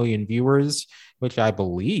 4.62 million viewers, which I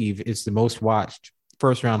believe is the most watched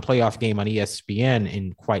first round playoff game on ESPN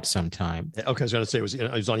in quite some time. Okay, I was going to say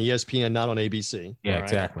it was on ESPN, not on ABC. Yeah, right.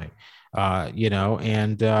 Exactly.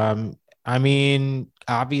 I mean,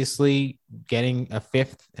 obviously getting a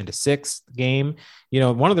 5th and a 6th game,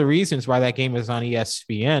 one of the reasons why that game was on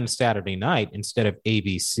ESPN Saturday night instead of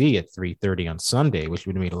ABC at 3:30 on Sunday, which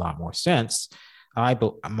would have made a lot more sense. I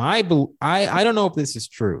don't know if this is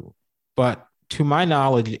true, but to my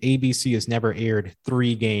knowledge, ABC has never aired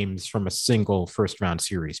 3 games from a single first round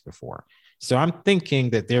series before. So I'm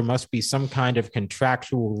thinking that there must be some kind of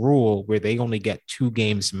contractual rule where they only get 2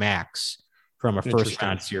 games max from a first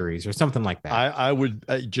round series or something like that. I would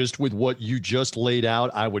just with what you just laid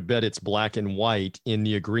out, I would bet it's black and white in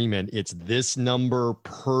the agreement. It's this number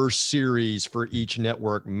per series for each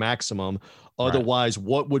network maximum. Otherwise,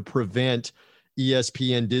 what would prevent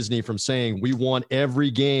ESPN Disney from saying we want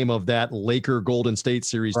every game of that Laker Golden State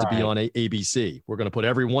series to be on ABC? We're going to put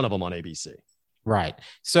every one of them on ABC. Right.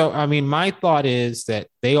 So, I mean, my thought is that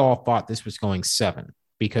they all thought this was going 7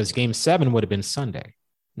 because game 7 would have been Sunday,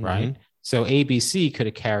 right? So ABC could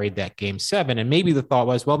have carried that game 7. And maybe the thought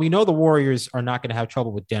was, well, we know the Warriors are not going to have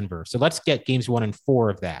trouble with Denver. So let's get games 1 and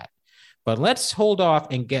 4 of that. But let's hold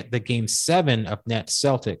off and get the game 7 of Nets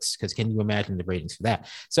Celtics, because can you imagine the ratings for that?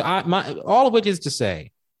 So all of which is to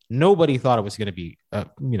say, nobody thought it was going to be a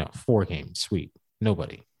 4-game sweep.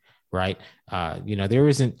 Nobody, right? There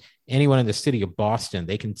isn't anyone in the city of Boston.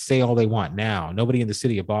 They can say all they want now. Nobody in the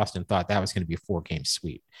city of Boston thought that was going to be a 4-game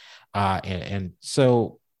sweep. And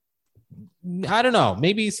so I don't know,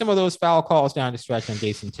 maybe some of those foul calls down the stretch on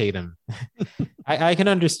Jason Tatum. I can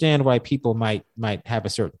understand why people might have a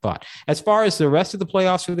certain thought. As far as the rest of the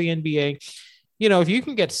playoffs for the NBA, if you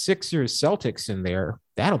can get Sixers Celtics in there,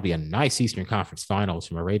 that'll be a nice Eastern Conference Finals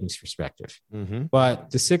from a ratings perspective.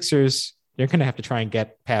 But the Sixers, they're going to have to try and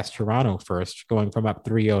get past Toronto first, going from up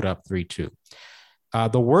 3-0 to up 3-2.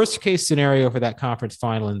 The worst case scenario for that conference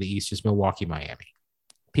final in the East is Milwaukee-Miami.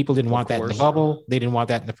 People didn't want that in the bubble. They didn't want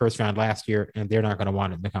that in the first round last year, and they're not going to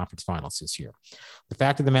want it in the conference finals this year. The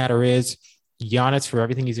fact of the matter is, Giannis, for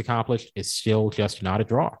everything he's accomplished, is still just not a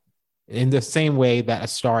draw in the same way that a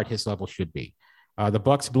star at his level should be. The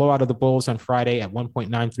Bucks blow out of the Bulls on Friday at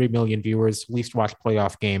 1.93 million viewers, least watched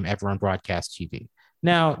playoff game ever on broadcast TV.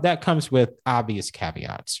 Now, that comes with obvious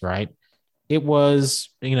caveats, right? It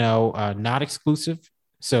was, not exclusive.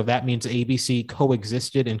 So that means ABC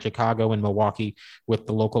coexisted in Chicago and Milwaukee with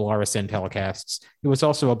the local RSN telecasts. It was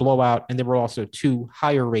also a blowout, and there were also 2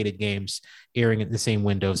 higher rated games airing at the same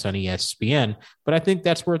windows on ESPN. But I think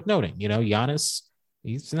that's worth noting. Giannis,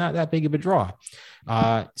 he's not that big of a draw.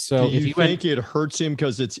 So do you think it hurts him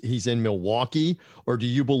because he's in Milwaukee, or do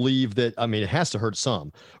you believe that, it has to hurt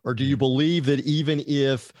some, or do you believe that even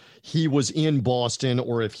if he was in Boston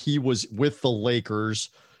or if he was with the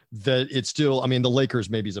Lakers, that it's still, the Lakers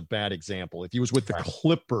maybe is a bad example. If he was with the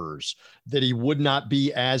Clippers, that he would not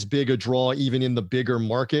be as big a draw even in the bigger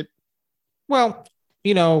market? Well,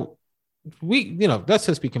 let's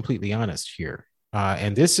just be completely honest here.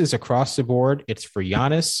 And this is across the board. It's for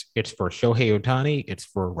Giannis. It's for Shohei Ohtani. It's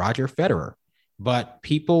for Roger Federer. But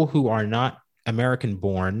people who are not American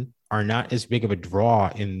born are not as big of a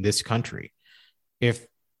draw in this country. If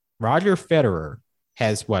Roger Federer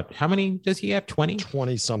has how many does he have?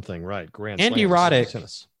 20 something, right? Andy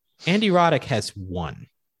Roddick has 1.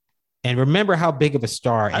 And remember how big of a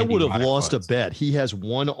star I Andy would have Roddick lost was. a bet. He has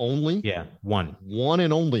one only. Yeah, one. One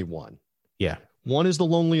and only one. Yeah. One is the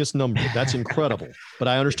loneliest number. That's incredible. But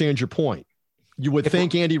I understand your point. You would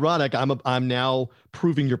think Andy Roddick, I'm now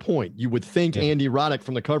proving your point. You would think Andy Roddick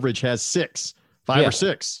from the coverage has five or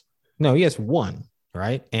six. No, he has one,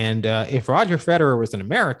 right? And if Roger Federer was an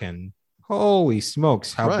American, holy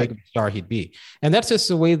smokes, how big of a star he'd be. And that's just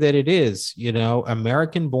the way that it is. You know,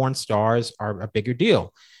 American-born stars are a bigger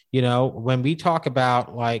deal. You know, when we talk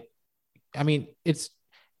about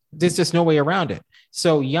there's just no way around it.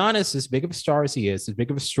 So Giannis, as big of a star as he is, as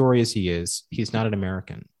big of a story as he is, he's not an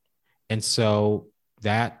American. And so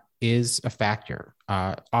that is a factor.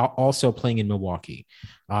 Also playing in Milwaukee.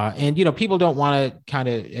 And, you know, people don't want to kind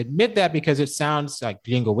of admit that because it sounds like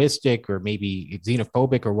jingoistic or maybe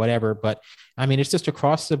xenophobic or whatever. But I mean, it's just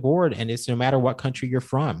across the board, and it's no matter what country you're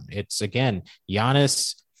from. It's, again,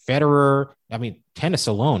 Giannis, Federer. I mean, tennis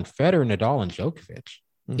alone, Federer, Nadal, and Djokovic.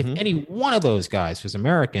 If any one of those guys was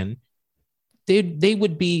American, they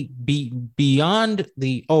would be beyond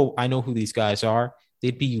the, I know who these guys are.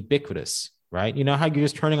 They'd be ubiquitous, right? You know how you're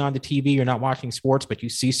just turning on the TV, you're not watching sports, but you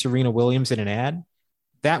see Serena Williams in an ad?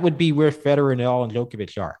 That would be where Federer, Nadal, and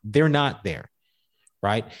Djokovic are. They're not there,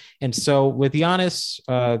 right? And so with Giannis,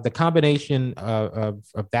 the combination of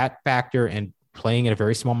that factor and playing in a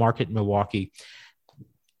very small market in Milwaukee,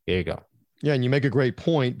 there you go. Yeah, and you make a great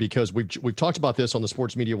point because we've talked about this on the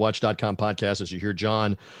sportsmediawatch.com podcast as you hear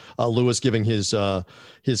John Lewis giving his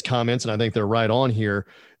comments, and I think they're right on here,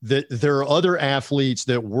 that there are other athletes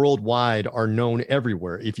that worldwide are known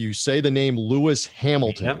everywhere. If you say the name Lewis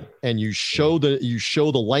Hamilton and you show the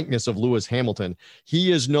likeness of Lewis Hamilton,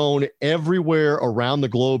 he is known everywhere around the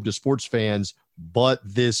globe to sports fans but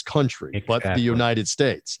this country, but the United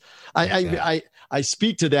States. I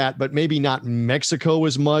speak to that, but maybe not Mexico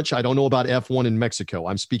as much. I don't know about F1 in Mexico.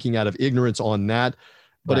 I'm speaking out of ignorance on that.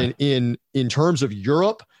 But in terms of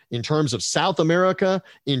Europe, in terms of South America,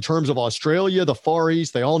 in terms of Australia, the Far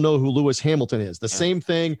East, they all know who Lewis Hamilton is. The same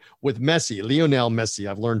thing with Messi, Lionel Messi.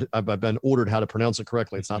 I've been ordered how to pronounce it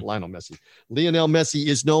correctly. It's not Lionel Messi. Lionel Messi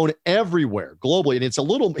is known everywhere globally. And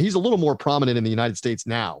he's a little more prominent in the United States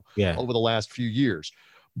now over the last few years.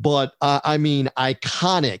 But I mean,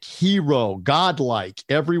 iconic, hero, godlike,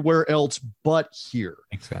 everywhere else but here.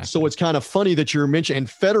 Exactly. So it's kind of funny that you're mentioning, and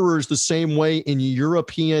Federer's the same way in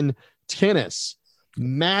European tennis.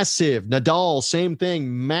 Massive. Nadal, same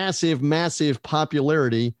thing. Massive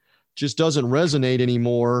popularity. Just doesn't resonate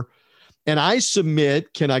anymore. And I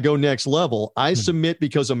submit, can I go next level? I submit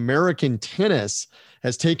because American tennis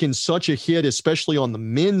has taken such a hit, especially on the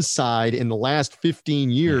men's side in the last 15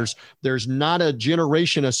 years. There's not a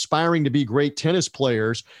generation aspiring to be great tennis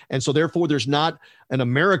players. And so therefore there's not an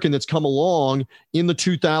American that's come along in the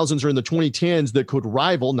 2000s or in the 2010s that could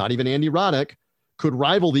rival, not even Andy Roddick, could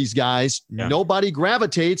rival these guys. Nobody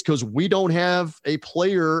gravitates because we don't have a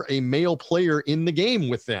male player in the game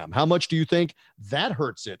with them. How much do you think that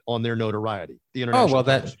hurts it on their notoriety? The international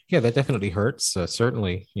that definitely hurts.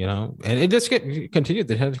 Certainly, you know, and it just continued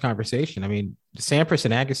the conversation. I mean, Sampras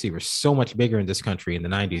and Agassi were so much bigger in this country in the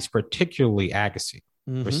 90s, particularly Agassi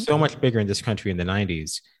were so much bigger in this country in the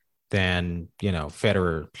 90s than, you know,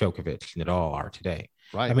 Federer, Djokovic, Nadal are today.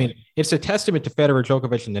 Right. I mean, it's a testament to Federer,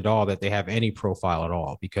 Djokovic, and Nadal that they have any profile at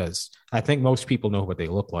all, because I think most people know what they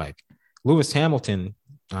look like. Lewis Hamilton,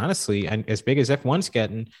 honestly, and as big as F1's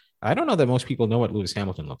getting, I don't know that most people know what Lewis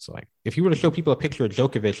Hamilton looks like. If you were to show people a picture of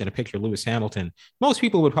Djokovic and a picture of Lewis Hamilton, most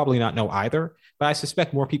people would probably not know either, but I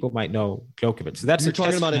suspect more people might know Djokovic. So that's you're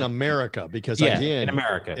talking about in America, because again, in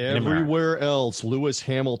America, everywhere else, Lewis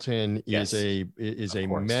Hamilton is a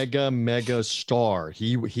mega star.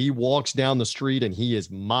 He walks down the street and he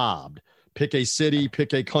is mobbed. Pick a city,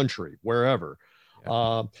 pick a country, wherever.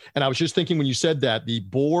 And I was just thinking when you said that, the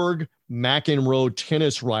Borg-McEnroe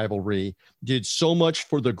tennis rivalry did so much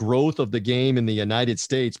for the growth of the game in the United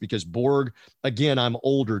States, because Borg, again, I'm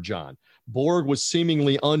older, John. Borg was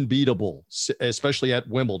seemingly unbeatable, especially at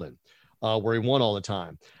Wimbledon, where he won all the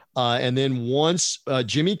time. And then once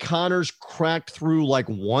Jimmy Connors cracked through like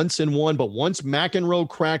once and won, but once McEnroe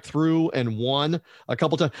cracked through and won a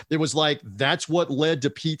couple times, it was like, that's what led to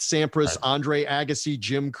Pete Sampras, Andre Agassi,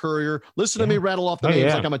 Jim Courier. Listen to me rattle off the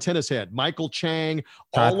names like I'm a tennis head. Michael Chang,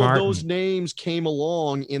 all of those names came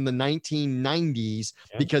along in the 1990s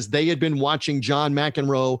because they had been watching John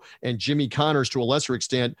McEnroe and Jimmy Connors, to a lesser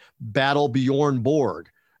extent, battle Bjorn Borg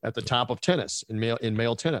at the top of tennis in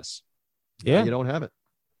male tennis. You don't have it.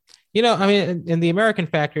 You know, I mean, in the American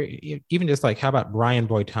factor, even just like, how about Brian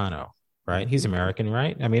Boitano, right? He's American,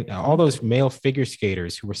 right? I mean, all those male figure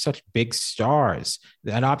skaters who were such big stars,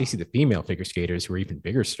 and obviously the female figure skaters who were even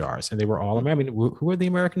bigger stars, and they were all, I mean, who are the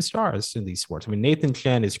American stars in these sports? I mean, Nathan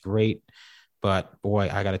Chen is great, but boy,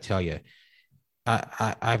 I got to tell you,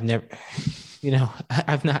 I've never,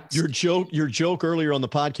 I've not. Your joke earlier on the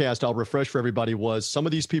podcast, I'll refresh for everybody, was some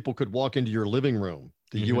of these people could walk into your living room,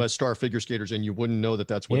 the U.S. star figure skaters, and you wouldn't know that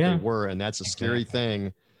that's what they were. And that's a scary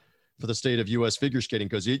thing for the state of U.S. figure skating,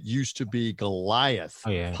 because it used to be Goliath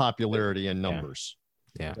popularity and numbers.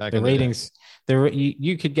 Yeah. The ratings,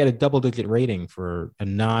 you could get a double-digit rating for a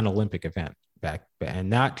non-Olympic event back, and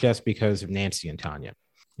not just because of Nancy and Tanya.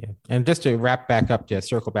 Yeah. And just to wrap back up, to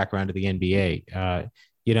circle back around to the NBA,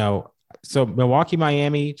 so Milwaukee,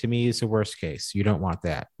 Miami, to me, is the worst case. You don't want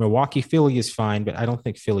that. Milwaukee, Philly is fine, but I don't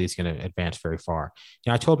think Philly is going to advance very far.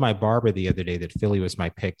 I told my barber the other day that Philly was my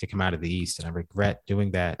pick to come out of the East, and I regret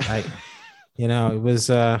doing that.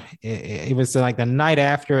 It was like the night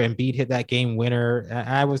after Embiid hit that game winner.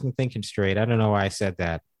 I wasn't thinking straight. I don't know why I said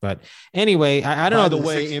that. But anyway, I don't know. By the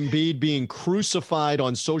way, Embiid being crucified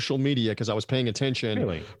on social media, because I was paying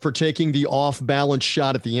attention, for taking the off-balance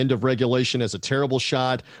shot at the end of regulation as a terrible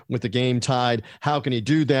shot with the game tied. How can he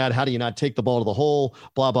do that? How do you not take the ball to the hole?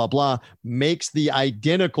 Blah, blah, blah. Makes the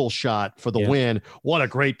identical shot for the win. What a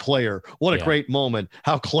great player. What a great moment.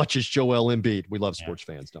 How clutch is Joel Embiid? We love sports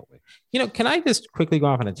fans, don't we? Can I just quickly go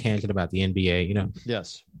off on a tangent about the NBA?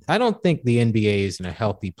 Yes. I don't think the NBA is in a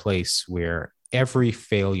healthy place where every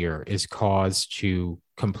failure is cause to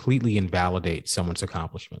completely invalidate someone's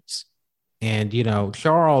accomplishments. And,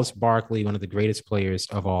 Charles Barkley, one of the greatest players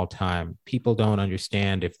of all time, people don't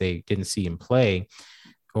understand if they didn't see him play,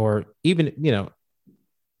 or even,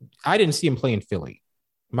 I didn't see him play in Philly.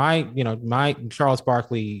 My Charles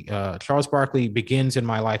Barkley begins in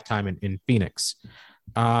my lifetime in Phoenix.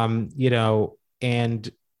 And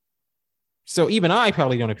so even I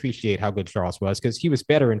probably don't appreciate how good Charles was, because he was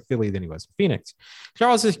better in Philly than he was in Phoenix.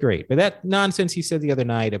 Charles is great, but that nonsense he said the other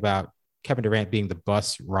night about Kevin Durant being the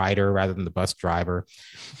bus rider rather than the bus driver,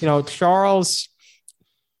 Charles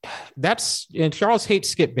hates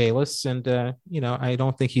Skip Bayless, and I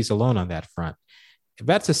don't think he's alone on that front.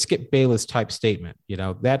 That's a Skip Bayless type statement.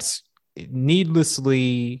 That's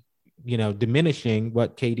needlessly, diminishing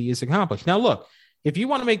what KD has accomplished. Now, look, if you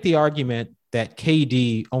want to make the argument that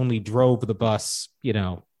KD only drove the bus,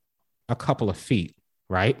 a couple of feet,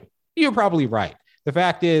 right? You're probably right. The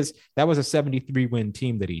fact is that was a 73-win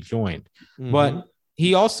team that he joined. Mm-hmm. But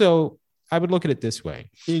he also, I would look at it this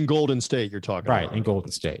way. In Golden State, you're talking about. Right, in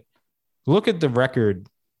Golden State. Look at the record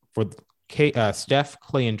for Steph,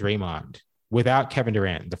 Clay, and Draymond without Kevin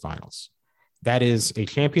Durant in the finals. That is a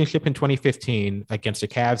championship in 2015 against a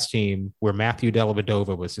Cavs team where Matthew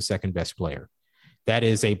Dellavedova was the second best player. That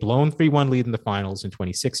is a blown 3-1 lead in the finals in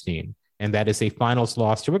 2016. And that is a finals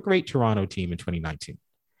loss to a great Toronto team in 2019.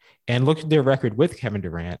 And look at their record with Kevin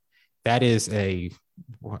Durant. That is a,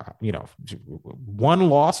 one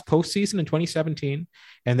loss postseason in 2017.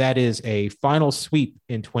 And that is a final sweep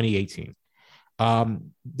in 2018.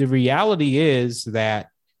 The reality is that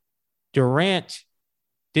Durant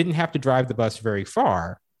didn't have to drive the bus very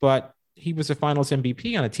far, but he was a finals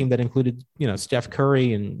MVP on a team that included, Steph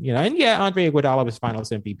Curry and Andre Iguodala was finals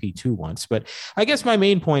MVP too once. But I guess my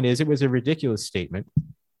main point is it was a ridiculous statement.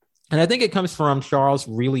 And I think it comes from Charles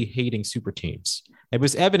really hating super teams. It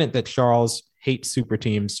was evident that Charles hates super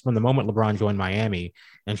teams from the moment LeBron joined Miami.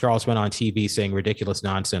 And Charles went on TV saying ridiculous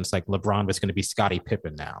nonsense like LeBron was going to be Scottie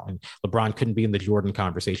Pippen now. And LeBron couldn't be in the Jordan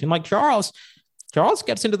conversation. Like Charles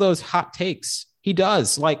gets into those hot takes. He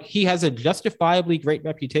does. Like, he has a justifiably great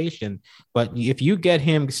reputation, but if you get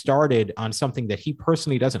him started on something that he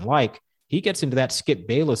personally doesn't like, he gets into that Skip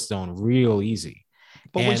Bayless zone real easy.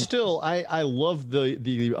 But I love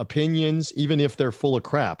the opinions, even if they're full of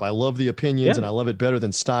crap. I love the opinions, and I love it better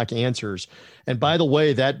than stock answers. And by the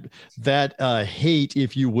way, that hate,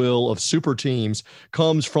 if you will, of super teams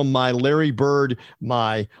comes from my Larry Bird,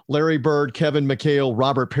 Kevin McHale,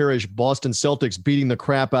 Robert Parrish, Boston Celtics beating the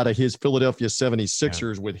crap out of his Philadelphia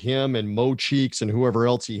 76ers with him and Mo Cheeks and whoever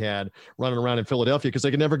else he had running around in Philadelphia, because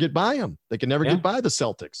they could never get by him. They could never get by the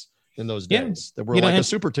Celtics in those days. They were like a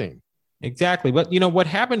super team. Exactly. But, what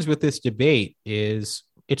happens with this debate is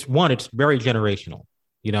it's very generational.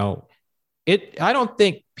 I don't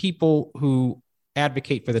think people who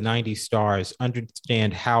advocate for the 90s stars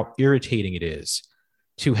understand how irritating it is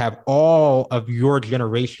to have all of your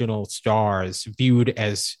generational stars viewed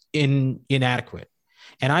as inadequate.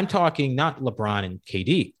 And I'm talking not LeBron and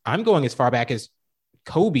KD. I'm going as far back as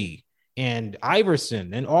Kobe and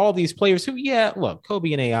Iverson and all these players who, look,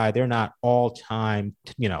 Kobe and AI, they're not all time,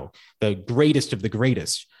 the greatest of the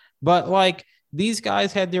greatest. But like these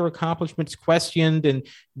guys had their accomplishments questioned and,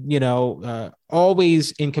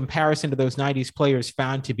 always in comparison to those 90s players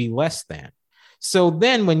found to be less than. So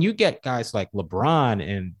then when you get guys like LeBron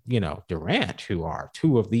and, Durant, who are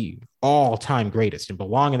two of the all-time greatest and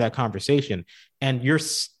belong in that conversation, and you're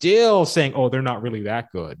still saying, oh, they're not really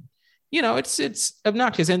that good, it's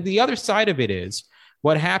obnoxious. And the other side of it is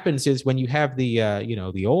what happens is when you have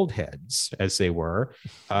the old heads, as they were,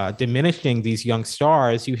 diminishing these young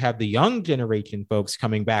stars, you have the young generation folks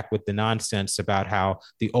coming back with the nonsense about how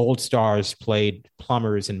the old stars played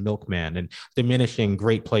plumbers and milkmen and diminishing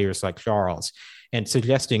great players like Charles, and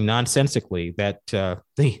suggesting nonsensically that the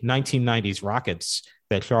 1990s Rockets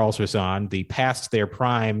that Charles was on, the past their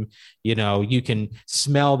prime, you can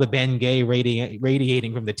smell the Ben Gay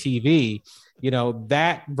radiating from the TV.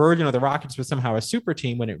 That version of the Rockets was somehow a super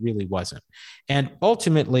team when it really wasn't. And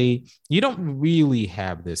ultimately, you don't really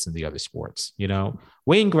have this in the other sports.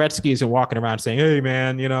 Wayne Gretzky isn't walking around saying, hey,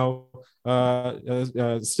 man,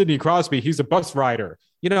 Sidney Crosby, he's a bus rider.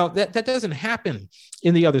 That doesn't happen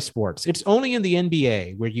in the other sports. It's only in the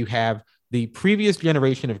NBA where you have the previous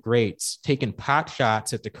generation of greats taking pot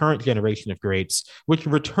shots at the current generation of greats, which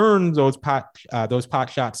return those pot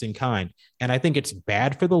shots in kind. And I think it's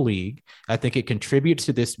bad for the league. I think it contributes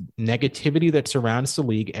to this negativity that surrounds the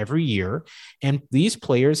league every year. And these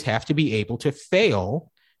players have to be able to fail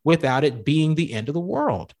without it being the end of the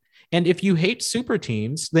world. And if you hate super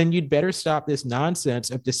teams, then you'd better stop this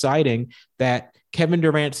nonsense of deciding that Kevin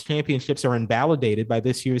Durant's championships are invalidated by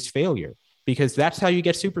this year's failure, because that's how you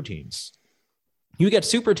get super teams. You get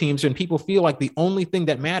super teams when people feel like the only thing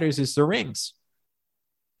that matters is the rings,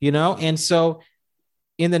 And so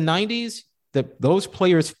in the 90s, those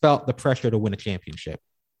players felt the pressure to win a championship.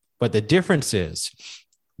 But the difference is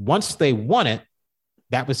once they won it,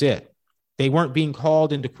 that was it. They weren't being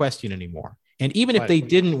called into question anymore. And even if they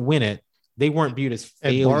didn't win it, they weren't viewed as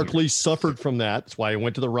failures. And Barkley suffered from that. That's why he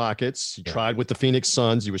went to the Rockets. He tried with the Phoenix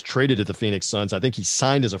Suns. He was traded to the Phoenix Suns. I think he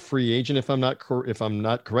signed as a free agent. If I'm not,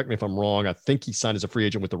 correct me if I'm wrong. I think he signed as a free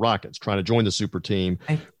agent with the Rockets, trying to join the super team.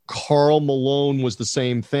 Karl Malone was the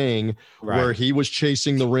same thing, where he was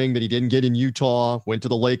chasing the ring that he didn't get in Utah, went to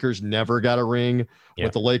the Lakers, never got a ring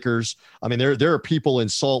with the Lakers. I mean, there are people in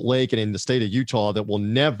Salt Lake and in the state of Utah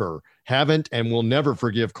that haven't and will never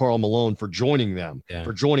forgive Karl Malone for joining them,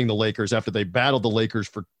 for joining the Lakers after they battled the Lakers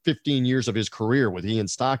for 15 years of his career with Ian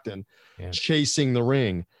Stockton, chasing the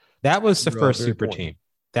ring. That was the first super team.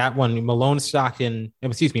 That one, Malone Payton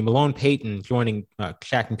joining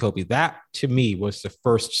Shaq and Kobe. That to me was the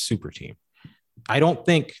first super team. I don't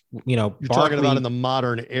think you're Barkley, talking about in the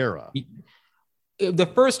modern era. The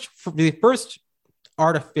first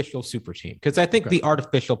artificial super team, because I think the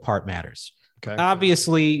artificial part matters. Okay.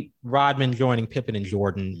 Obviously, Rodman joining Pippen and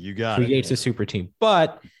Jordan creates a super team.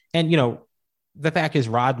 But the fact is,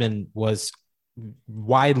 Rodman was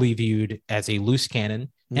widely viewed as a loose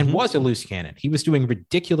cannon. And was a loose cannon. He was doing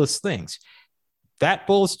ridiculous things. That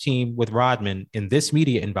Bulls team with Rodman in this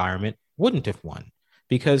media environment wouldn't have won,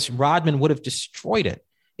 because Rodman would have destroyed it.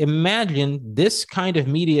 Imagine this kind of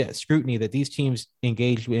media scrutiny that these teams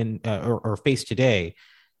engage in or face today.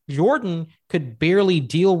 Jordan could barely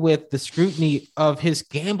deal with the scrutiny of his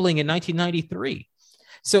gambling in 1993.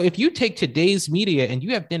 So if you take today's media and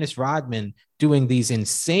you have Dennis Rodman doing these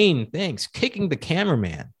insane things, kicking the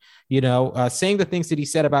cameraman, saying the things that he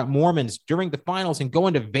said about Mormons during the finals and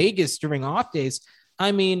going to Vegas during off days.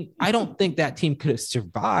 I mean, I don't think that team could have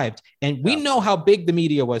survived. And we know how big the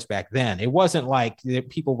media was back then. It wasn't like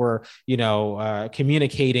people were,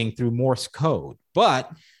 communicating through Morse code. But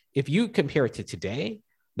if you compare it to today,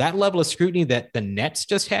 that level of scrutiny that the Nets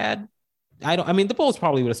just had, the Bulls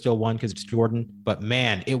probably would have still won because it's Jordan. But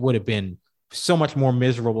man, it would have been so much more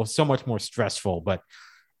miserable, so much more stressful. But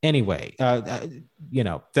anyway, I'll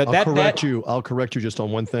correct you just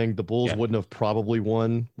on one thing. The Bulls wouldn't have probably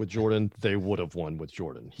won with Jordan. They would have won with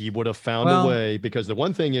Jordan. He would have found a way, because the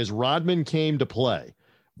one thing is Rodman came to play.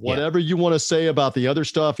 Whatever you want to say about the other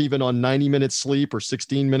stuff, even on 90 minutes sleep or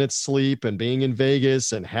 16 minutes sleep and being in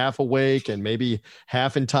Vegas and half awake and maybe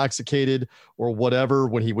half intoxicated or whatever,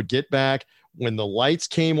 when he would get back, when the lights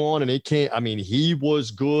came on and he was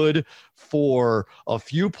good for a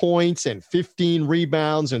few points and 15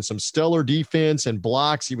 rebounds and some stellar defense and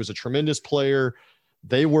blocks. He was a tremendous player.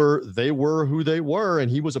 They were who they were, and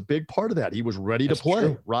he was a big part of that. He was ready to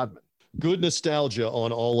play. Rodman. Good nostalgia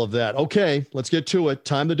on all of that. Okay, let's get to it.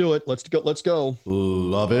 Time to do it. Let's go. Let's go.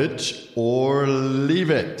 Love it or leave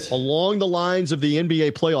it. Along the lines of the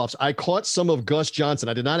NBA playoffs, I caught some of Gus Johnson.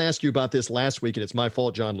 I did not ask you about this last week, and it's my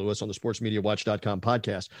fault, John Lewis, on the sportsmediawatch.com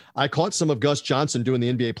podcast. I caught some of Gus Johnson doing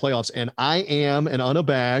the NBA playoffs, and I am an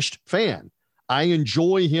unabashed fan. I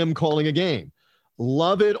enjoy him calling a game.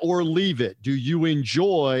 Love it or leave it. Do you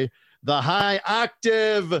enjoy the high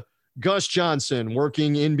octave Gus Johnson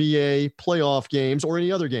working NBA playoff games or any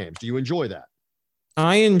other games? Do you enjoy that?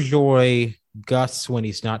 I enjoy Gus when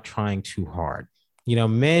he's not trying too hard.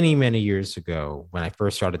 Many, many years ago, when I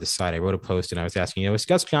first started the site, I wrote a post and I was asking, is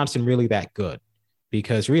Gus Johnson really that good?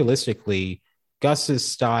 Because realistically, Gus's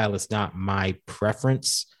style is not my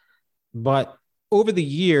preference. But over the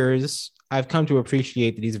years, I've come to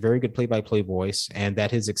appreciate that he's a very good play-by-play voice and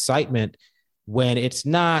that his excitement, when it's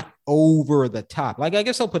not over the top, like I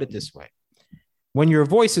guess I'll put it this way. When your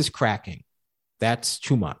voice is cracking, that's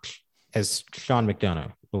too much, as Sean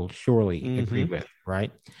McDonough will surely agree with,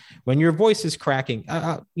 right? When your voice is cracking,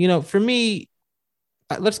 for me,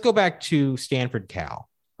 let's go back to Stanford Cal,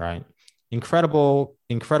 right? Incredible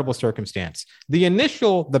circumstance.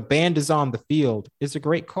 The band is on the field is a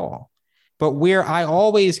great call. But where I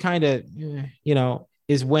always kind of,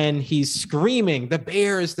 is when he's screaming, the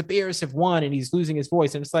Bears have won, and he's losing his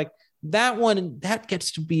voice. And it's like that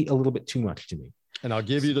gets to be a little bit too much to me. And I'll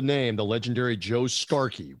give you the name. The legendary Joe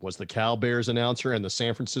Starkey was the Cal Bears announcer and the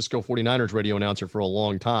San Francisco 49ers radio announcer for a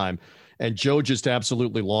long time. And Joe just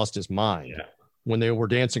absolutely lost his mind when they were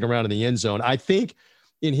dancing around in the end zone. I think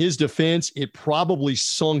in his defense, it probably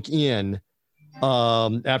sunk in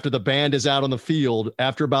after the band is out on the field.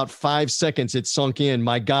 After about 5 seconds, it sunk in.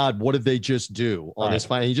 My God, what did they just do on this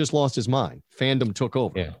fight? He just lost his mind. Fandom took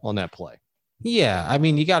over on that play. Yeah, I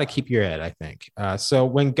mean, you got to keep your head, I think. So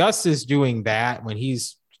when Gus is doing that, when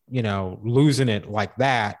he's, losing it like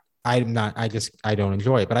that, I don't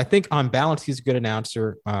enjoy it. But I think on balance, he's a good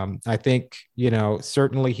announcer. I think,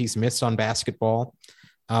 certainly he's missed on basketball.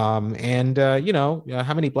 How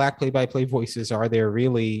many black play-by-play voices are there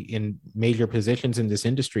really in major positions in this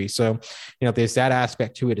industry? So, there's that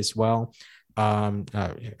aspect to it as well.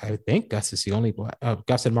 I think Gus is the only black.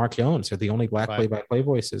 Gus and Mark Jones are the only black play-by-play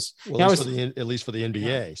voices. Well, at least for the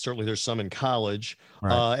NBA. Certainly, there's some in college.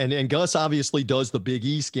 And Gus obviously does the Big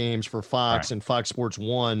East games for Fox and Fox Sports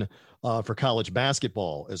 1 for college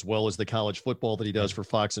basketball, as well as the college football that he does for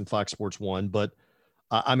Fox and Fox Sports 1. But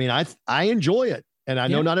I enjoy it. And I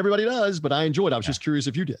know not everybody does, but I enjoyed it. I was just curious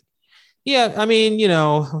if you did. Yeah, I mean,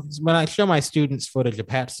 when I show my students footage of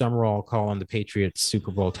Pat Summerall calling the Patriots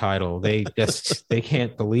Super Bowl title, they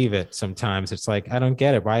can't believe it sometimes. It's like, I don't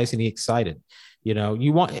get it. Why isn't he excited?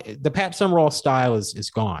 The Pat Summerall style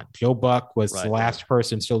is gone. Joe Buck was the last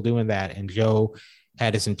person still doing that. And Joe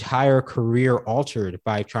had his entire career altered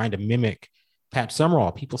by trying to mimic Pat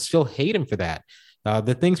Summerall. People still hate him for that.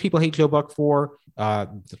 The things people hate Joe Buck for,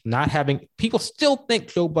 people still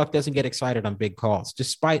think Joe Buck doesn't get excited on big calls,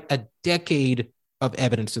 despite a decade of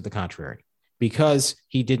evidence to the contrary, because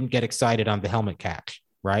he didn't get excited on the helmet catch,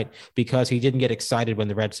 right? Because he didn't get excited when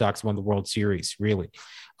the Red Sox won the World Series, really.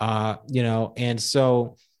 And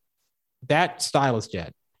so that style is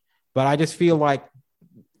dead. But I just feel like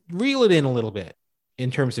reel it in a little bit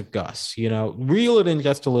in terms of Gus, reel it in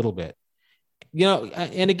just a little bit.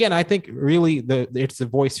 And again, I think really it's the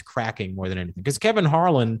voice cracking more than anything, because Kevin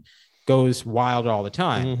Harlan goes wild all the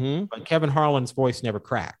time, but Kevin Harlan's voice never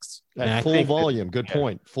cracks. At full volume. Good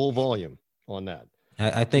point. Full volume on that.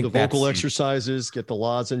 I think the vocal exercises, get the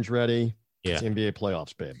lozenge ready. Yeah. It's NBA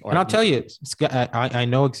playoffs, babe. And I'll tell you, I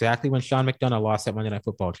know exactly when Sean McDonough lost that Monday Night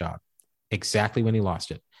Football job, exactly when he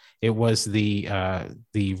lost it. It was the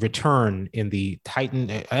return in the Titan.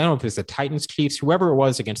 I don't know if it's the Titans Chiefs, whoever it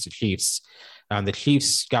was against the Chiefs. The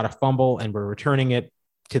Chiefs got a fumble and were returning it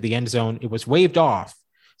to the end zone. It was waved off,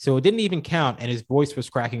 so it didn't even count, and his voice was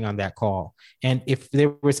cracking on that call. And if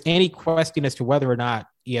there was any question as to whether or not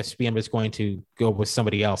ESPN was going to go with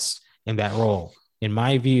somebody else in that role, in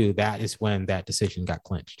my view, that is when that decision got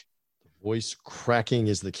clinched. Voice cracking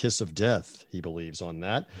is the kiss of death, he believes on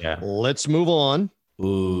that. Yeah. Let's move on.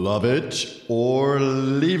 Love it or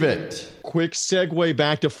leave it. Quick segue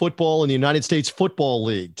back to football in the United States Football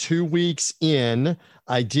League. 2 weeks in,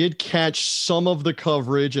 I did catch some of the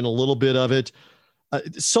coverage and a little bit of it.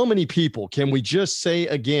 So many people, can we just say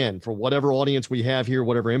again, for whatever audience we have here,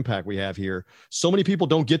 whatever impact we have here, so many people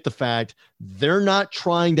don't get the fact they're not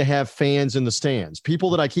trying to have fans in the stands. People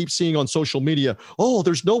that I keep seeing on social media, oh,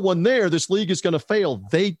 there's no one there, this league is going to fail.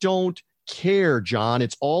 They don't care, John.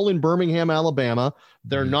 It's all in Birmingham, Alabama.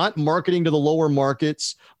 They're not marketing to the lower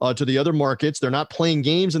markets, to the other markets. They're not playing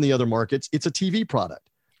games in the other markets. It's a TV product.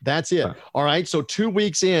 That's it. All right. So 2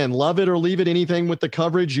 weeks in, love it or leave it. Anything with the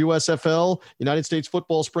coverage, USFL, United States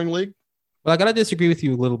Football Spring League? Well, I got to disagree with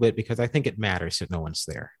you a little bit because I think it matters that no one's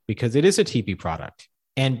there because it is a TV product.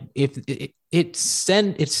 And if it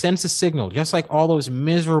sends a signal, just like all those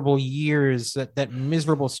miserable years, that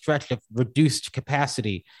miserable stretch of reduced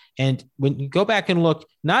capacity. And when you go back and look,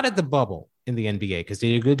 not at the bubble in the NBA, because they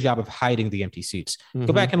did a good job of hiding the empty seats.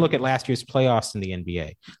 Go back and look at last year's playoffs in the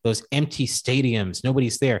NBA, those empty stadiums,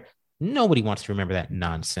 nobody's there. Nobody wants to remember that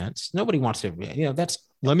nonsense. Nobody wants to, that's.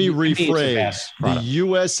 Let me rephrase. The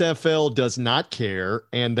USFL does not care,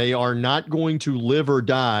 and they are not going to live or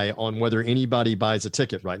die on whether anybody buys a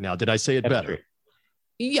ticket right now. Did I say it better? True.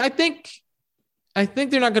 Yeah, I think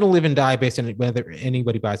they're not going to live and die based on whether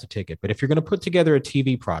anybody buys a ticket. But if you're going to put together a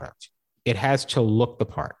TV product, it has to look the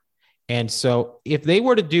part. And so if they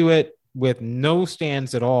were to do it with no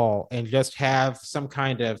stands at all and just have some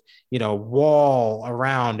kind of, wall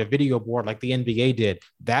around a video board like the NBA did,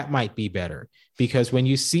 that might be better. Because when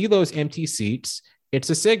you see those empty seats, it's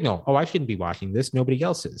a signal. Oh, I shouldn't be watching this. Nobody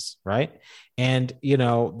else is, right? And,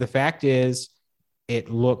 the fact is it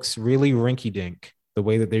looks really rinky-dink the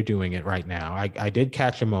way that they're doing it right now. I did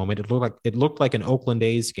catch a moment. It looked like an Oakland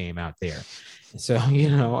A's game out there. So,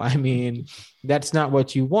 that's not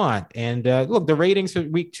what you want. And look, the ratings for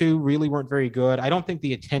week 2 really weren't very good. I don't think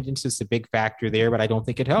the attendance is the big factor there, but I don't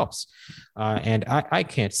think it helps. And I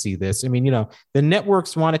can't see this. The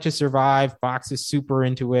networks want it to survive. Fox is super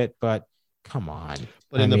into it, but come on.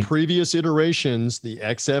 But in the previous iterations, the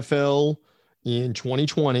XFL in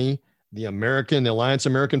 2020, the Alliance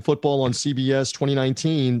American Football on CBS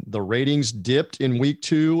 2019, the ratings dipped in week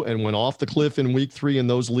 2 and went off the cliff in week 3 in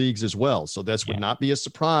those leagues as well. So this would not be a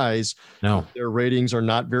surprise. No, their ratings are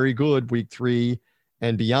not very good week 3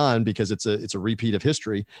 and beyond because it's a repeat of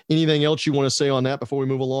history. Anything else you want to say on that before we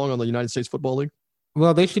move along on the United States Football League?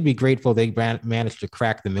 Well, they should be grateful they managed to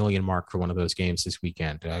crack the million mark for one of those games this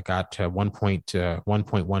weekend. Got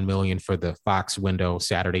 1.1 million for the Fox window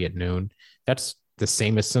Saturday at noon. That's the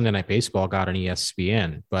same as Sunday Night Baseball got on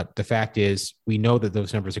ESPN. But the fact is, we know that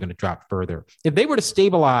those numbers are going to drop further. If they were to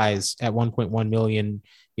stabilize at 1.1 million,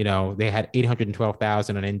 they had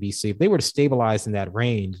 812,000 on NBC. If they were to stabilize in that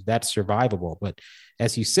range, that's survivable. But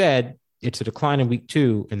as you said, it's a decline in week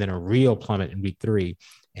 2 and then a real plummet in week 3.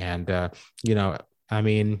 And, once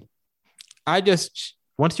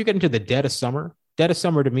you get into the dead of summer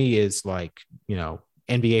to me is like,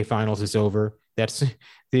 NBA finals is over. That's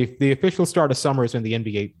the official start of summer is when the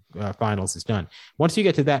NBA finals is done. Once you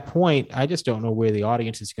get to that point, I just don't know where the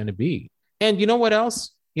audience is going to be. And you know what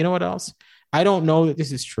else? I don't know that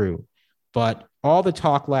this is true, but all the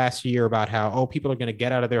talk last year about how, people are going to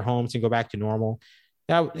get out of their homes and go back to normal.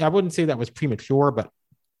 Now, I wouldn't say that was premature, but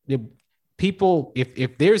people,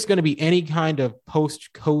 if there's going to be any kind of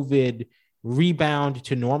post-COVID rebound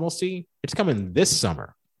to normalcy, it's coming this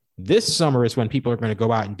summer. This summer is when people are going to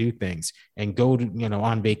go out and do things and go to,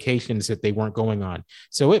 on vacations that they weren't going on.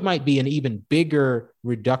 So it might be an even bigger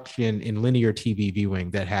reduction in linear TV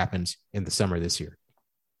viewing that happens in the summer this year.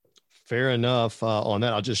 Fair enough on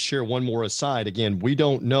that. I'll just share one more aside. Again, we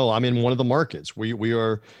don't know. I'm in one of the markets. We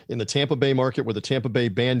are in the Tampa Bay market where the Tampa Bay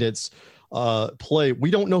Bandits play.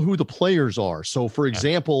 We don't know who the players are. So, for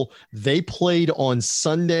example, they played on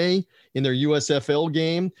Sunday in their USFL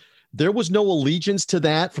game. There was no allegiance to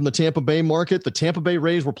that from the Tampa Bay market. The Tampa Bay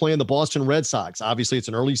Rays were playing the Boston Red Sox. Obviously, it's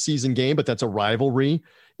an early season game, but that's a rivalry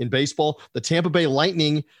in baseball. The Tampa Bay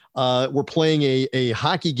Lightning were playing a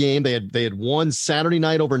hockey game. They had won Saturday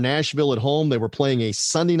night over Nashville at home. They were playing a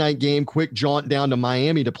Sunday night game, quick jaunt down to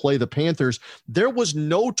Miami to play the Panthers. There was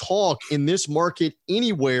no talk in this market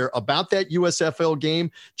anywhere about that USFL game.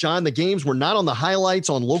 John, the games were not on the highlights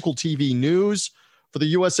on local TV news for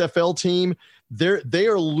the USFL team. They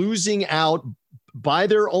are losing out by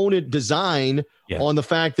their own design on the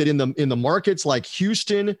fact that in the markets like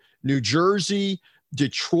Houston, New Jersey,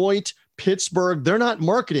 Detroit, Pittsburgh, they're not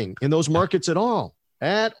marketing in those markets at all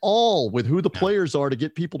with who the players are to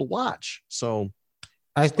get people to watch. So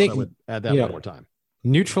I think I would add that one more time.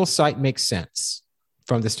 Neutral site makes sense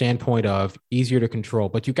from the standpoint of easier to control,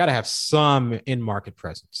 but you got to have some in-market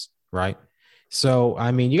presence, right? So,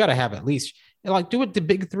 you got to have at least do what the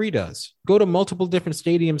Big Three does. Go to multiple different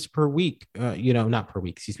stadiums per week, not per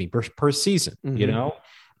week, per season,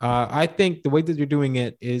 I think the way that you're doing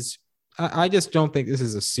it is, I just don't think this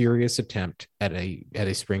is a serious attempt at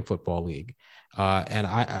a spring football league. And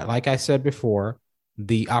I, like I said before,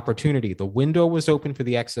 the opportunity, the window was open for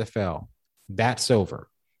the XFL. That's over.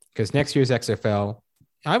 because next year's XFL,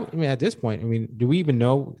 I mean, at this point, I mean, do we even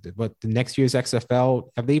know what the next year's XFL,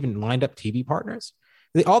 have they even lined up TV partners?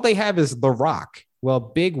 All they have is The Rock. Well,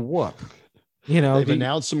 big whoop. They've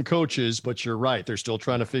announced some coaches, but you're right. They're still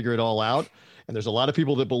trying to figure it all out. And there's a lot of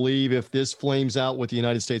people that believe if this flames out with the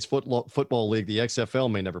United States Football League, the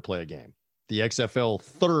XFL may never play a game. The XFL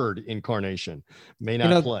third incarnation may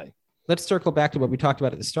not play. Let's circle back to what we talked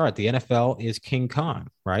about at the start. The NFL is King Kong,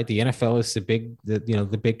 right? The NFL is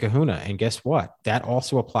the big kahuna. And guess what? That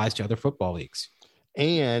also applies to other football leagues.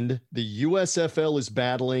 And the USFL is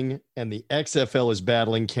battling and the XFL is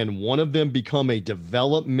battling. Can one of them become a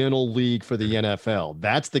developmental league for the NFL?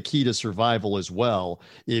 That's the key to survival as well.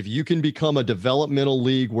 If you can become a developmental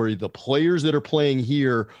league where the players that are playing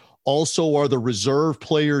here also are the reserve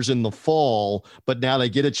players in the fall, but now they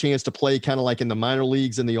get a chance to play kind of like in the minor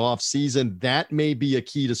leagues in the off season, that may be a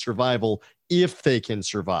key to survival if they can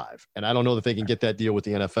survive. And I don't know that they can get that deal with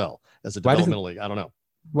the NFL as a developmental league. I don't know.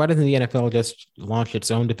 Why doesn't the NFL just launch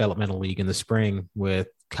its own developmental league in the spring with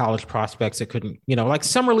college prospects that couldn't, like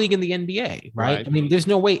summer league in the NBA, right? I mean, there's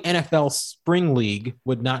no way NFL spring league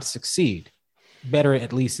would not succeed better,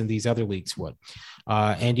 at least than these other leagues would.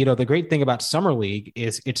 And the great thing about summer league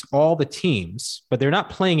is it's all the teams, but they're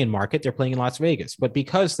not playing in market. They're playing in Las Vegas, but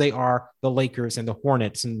because they are the Lakers and the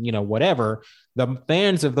Hornets and, whatever, the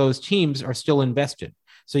fans of those teams are still invested.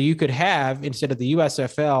 So you could have, instead of the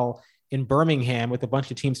USFL in Birmingham with a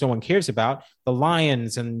bunch of teams no one cares about, the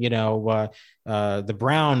Lions and, the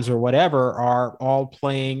Browns or whatever are all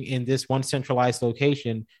playing in this one centralized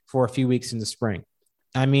location for a few weeks in the spring.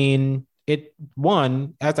 I mean,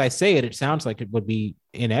 as I say it sounds like it would be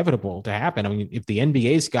inevitable to happen. I mean, if the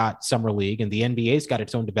NBA's got summer league and the NBA's got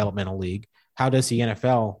its own developmental league, how does the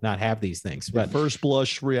NFL not have these things? But the first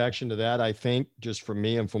blush reaction to that, I think, just from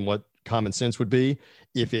me and from what common sense would be,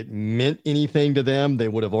 if it meant anything to them, they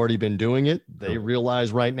would have already been doing it. They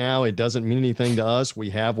realize right now it doesn't mean anything to us. We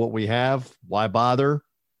have what we have. Why bother?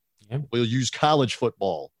 Yeah. We'll use college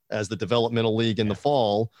football as the developmental league in the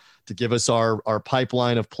fall to give us our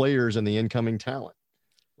pipeline of players and the incoming talent.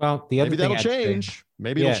 Well, maybe that'll change.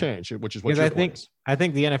 Maybe it'll change, which is what I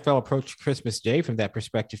think the NFL approached Christmas Day from that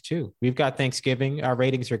perspective too. We've got Thanksgiving, our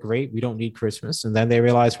ratings are great. We don't need Christmas, and then they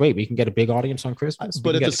realize, wait, we can get a big audience on Christmas.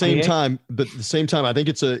 But at the same time, I think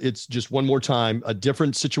it's just one more time a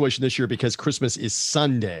different situation this year because Christmas is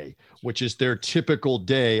Sunday, which is their typical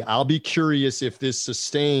day. I'll be curious if this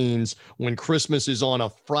sustains when Christmas is on a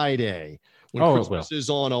Friday. When Christmas is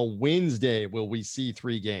on a Wednesday, will we see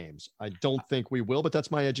 3 games? I don't think we will, but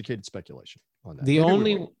that's my educated speculation on that.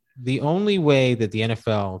 The only way that the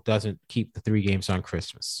NFL doesn't keep the 3 games on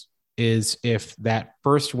Christmas is if that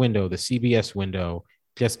first window, the CBS window,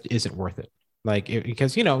 just isn't worth it.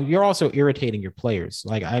 Because you're also irritating your players.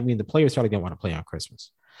 The players probably don't want to play on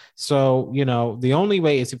Christmas. So, the only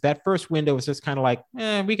way is if that first window is just kind of like,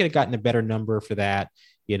 we could have gotten a better number for that,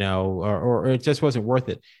 or it just wasn't worth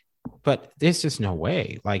it. But there's just no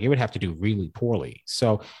way. It would have to do really poorly.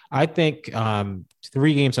 So I think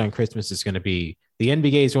 3 games on Christmas is going to be, the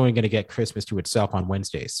NBA is only going to get Christmas to itself on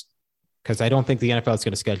Wednesdays, because I don't think the NFL is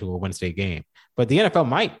going to schedule a Wednesday game. But the NFL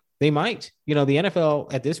might. They might. The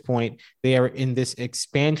NFL at this point, they are in this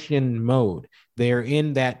expansion mode. They're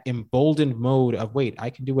in that emboldened mode of, wait,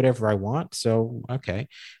 I can do whatever I want. So, okay,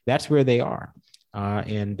 that's where they are.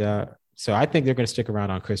 So I think they're going to stick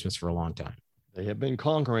around on Christmas for a long time. They have been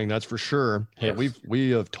conquering, that's for sure. Yes.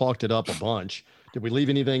 We have talked it up a bunch. Did we leave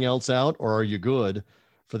anything else out, or are you good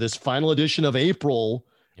for this final edition of April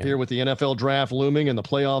here with the NFL draft looming and the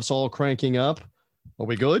playoffs all cranking up? Are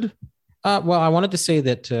we good? Well, I wanted to say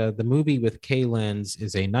that the movie with Kay Lenz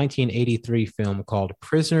is a 1983 film called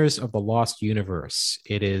Prisoners of the Lost Universe.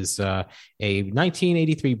 It is a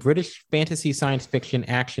 1983 British fantasy science fiction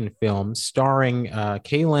action film starring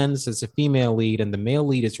Kay Lenz as a female lead, and the male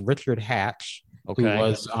lead is Richard Hatch, who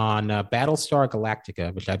was on Battlestar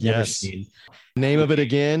Galactica, which I've never seen. Name of it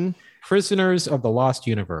again? Prisoners of the Lost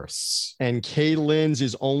Universe. And Kay Lenz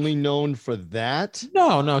is only known for that?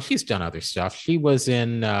 No, she's done other stuff. She was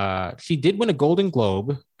in, she did win a Golden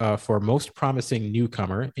Globe for Most Promising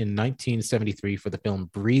Newcomer in 1973 for the film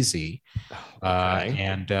Breezy.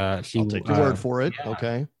 And I'll take your word for it. Yeah.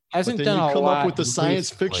 Okay. Hasn't but then done you come a lot up with the science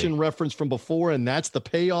fiction reference from before, and that's the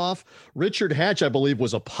payoff. Richard Hatch, I believe,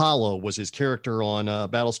 was Apollo, was his character on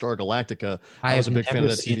Battlestar Galactica. I was a big fan of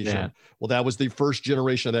that TV show. Well, that was the first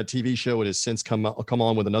generation of that TV show. It has since come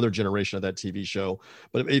on with another generation of that TV show.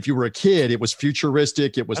 But if you were a kid, it was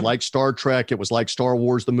futuristic. It was like Star Trek. It was like Star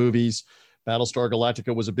Wars, the movies. Battlestar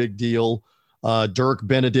Galactica was a big deal. Dirk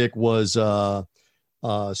Benedict was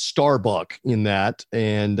Starbuck in that,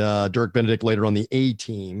 and Dirk Benedict later on the A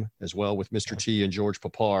team as well with Mr. T and George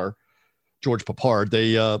Papard.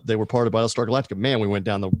 They were part of Battlestar Galactica. Man, we went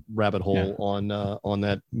down the rabbit hole on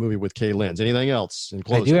that movie with Kay Lenz. Anything else in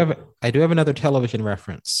closing? I do have another television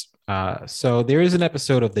reference. So there is an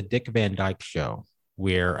episode of the Dick Van Dyke Show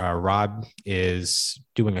where Rob is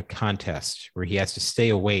doing a contest where he has to stay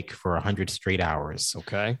awake for 100 straight hours.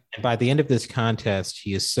 Okay. And by the end of this contest,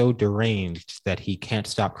 he is so deranged that he can't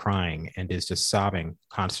stop crying and is just sobbing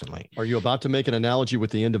constantly. Are you about to make an analogy with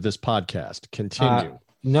the end of this podcast? Continue.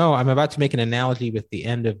 No, I'm about to make an analogy with the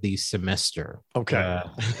end of the semester. Okay.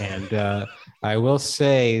 And I will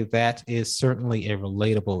say that is certainly a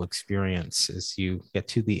relatable experience as you get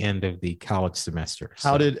to the end of the college semester.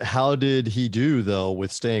 How did he do, though,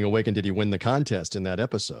 with staying awake, and did he win the contest in that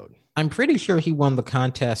episode? I'm pretty sure he won the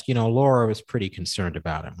contest. Laura was pretty concerned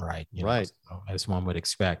about him, right? Right. So, as one would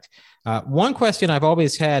expect. One question I've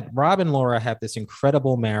always had, Rob and Laura have this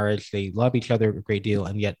incredible marriage. They love each other a great deal,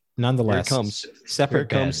 and yet nonetheless, separate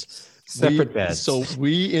beds. So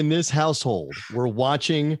we in this household, we're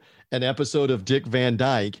watching an episode of Dick Van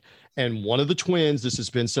Dyke, and one of the twins, this has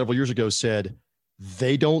been several years ago, said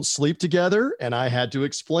they don't sleep together. And I had to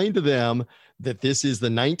explain to them that this is the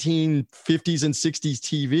 1950s and 60s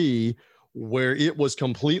TV where it was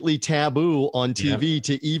completely taboo on TV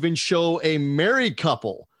to even show a married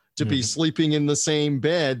couple to be sleeping in the same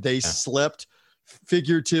bed. They slept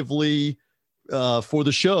figuratively for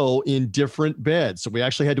the show in different beds. So we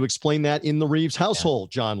actually had to explain that in the Reeves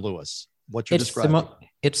household, John Lewis, what you're describing.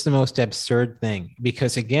 It's the most absurd thing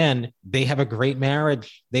because, again, they have a great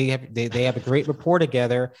marriage. They have a great rapport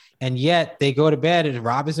together, and yet they go to bed and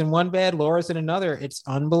Rob is in one bed, Laura's in another. It's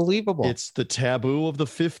unbelievable. It's the taboo of the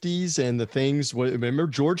 50s and the things. Remember,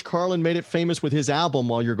 George Carlin made it famous with his album,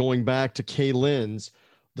 while you're going back to Kay Lenz,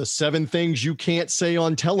 the 7 things you can't say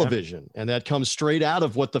on television. And that comes straight out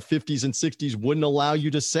of what the 50s and 60s wouldn't allow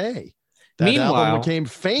you to say. That album became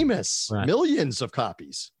famous, millions of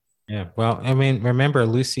copies. Yeah, well, I mean, remember,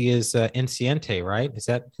 Lucy is Inciente, right? Is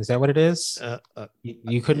that what it is?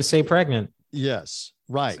 You couldn't say pregnant. Yes,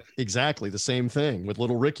 right, exactly. The same thing with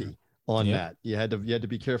little Ricky on that. You had to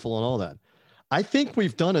be careful on all that. I think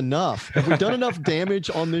we've done enough. Have we done enough damage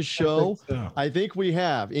on this show? I think we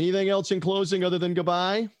have. Anything else in closing other than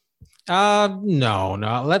goodbye?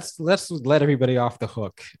 No. Let's let everybody off the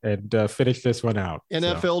hook and finish this one out.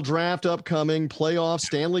 NFL draft upcoming, playoffs,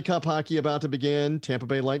 Stanley Cup hockey about to begin. Tampa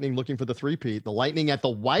Bay Lightning looking for the three-peat. The Lightning at the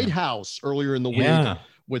White House earlier in the week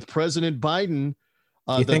with President Biden.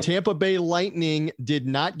 Tampa Bay Lightning did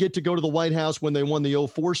not get to go to the White House when they won the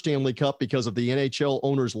 2004 Stanley Cup because of the NHL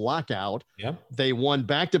owners lockout. Yep. They won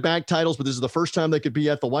back-to-back titles, but this is the first time they could be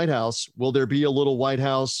at the White House. Will there be a little White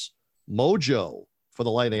House mojo for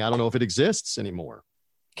the Lightning? I don't know if it exists anymore.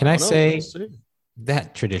 Can I say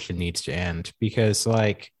that tradition needs to end? Because,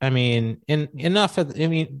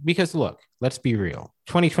 because look, let's be real.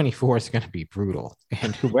 2024 is going to be brutal,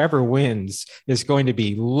 and whoever wins is going to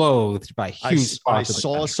be loathed by huge. I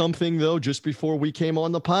saw something, though, just before we came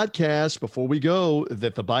on the podcast, before we go,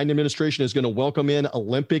 that the Biden administration is going to welcome in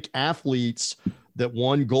Olympic athletes that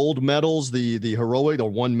won gold medals, the heroic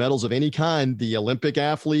or won medals of any kind. The Olympic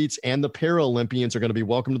athletes and the Paralympians are going to be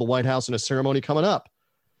welcomed to the White House in a ceremony coming up.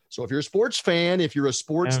 So if you're a sports fan, if you're a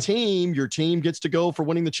sports team, your team gets to go for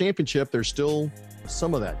winning the championship. There's still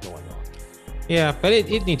some of that going on. Yeah, but it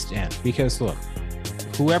needs to end because, look,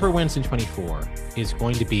 whoever wins in 24 is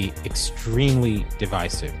going to be extremely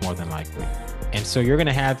divisive, more than likely. And so you're going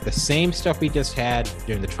to have the same stuff we just had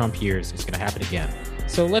during the Trump years. It's going to happen again.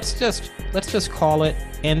 So let's just call it,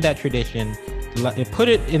 end that tradition, put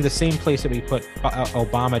it in the same place that we put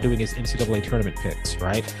Obama doing his NCAA tournament picks,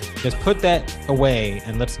 right? Just put that away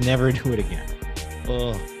and let's never do it again.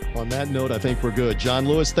 On that note, I think we're good. John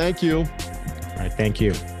Lewis, thank you. All right, thank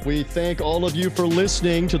you. We thank all of you for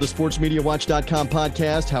listening to the SportsMediaWatch.com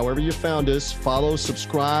podcast. However you found us, follow,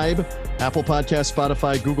 subscribe, Apple Podcast,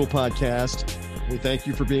 Spotify, Google Podcast. We thank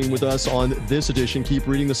you for being with us on this edition. Keep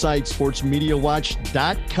reading the site,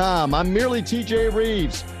 SportsMediaWatch.com. I'm merely TJ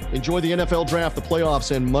Reeves. Enjoy the NFL draft, the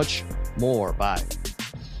playoffs, and much more. Bye.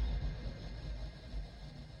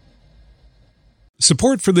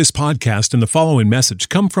 Support for this podcast and the following message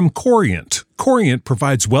come from Corient. Corient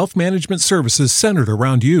provides wealth management services centered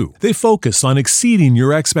around you. They focus on exceeding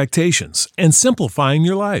your expectations and simplifying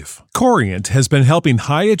your life. Corient has been helping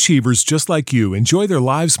high achievers just like you enjoy their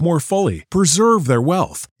lives more fully, preserve their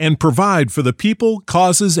wealth, and provide for the people,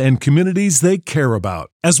 causes, and communities they care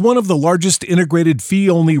about. As one of the largest integrated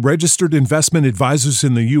fee-only registered investment advisors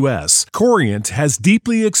in the U.S., Corient has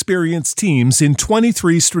deeply experienced teams in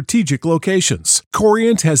 23 strategic locations.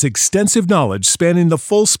 Corient has extensive knowledge spanning the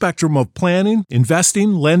full spectrum of planning,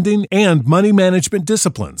 investing, lending, and money management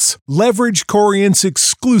disciplines. Leverage Corient's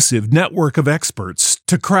exclusive network of experts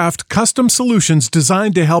to craft custom solutions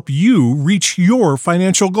designed to help you reach your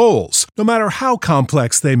financial goals, no matter how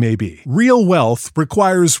complex they may be. Real wealth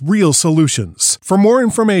requires real solutions. For more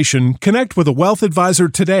information, connect with a wealth advisor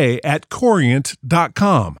today at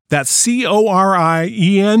Corient.com. That's Corient.com.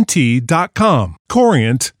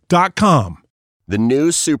 Corient.com. The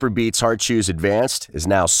new Super Beats Heart Chews Advanced is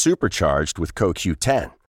now supercharged with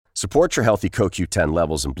CoQ10. Support your healthy CoQ10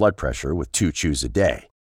 levels and blood pressure with 2 chews a day.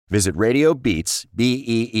 Visit RadioBeats,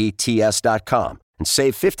 BEETS.com, and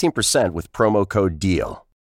save 15% with promo code DEAL.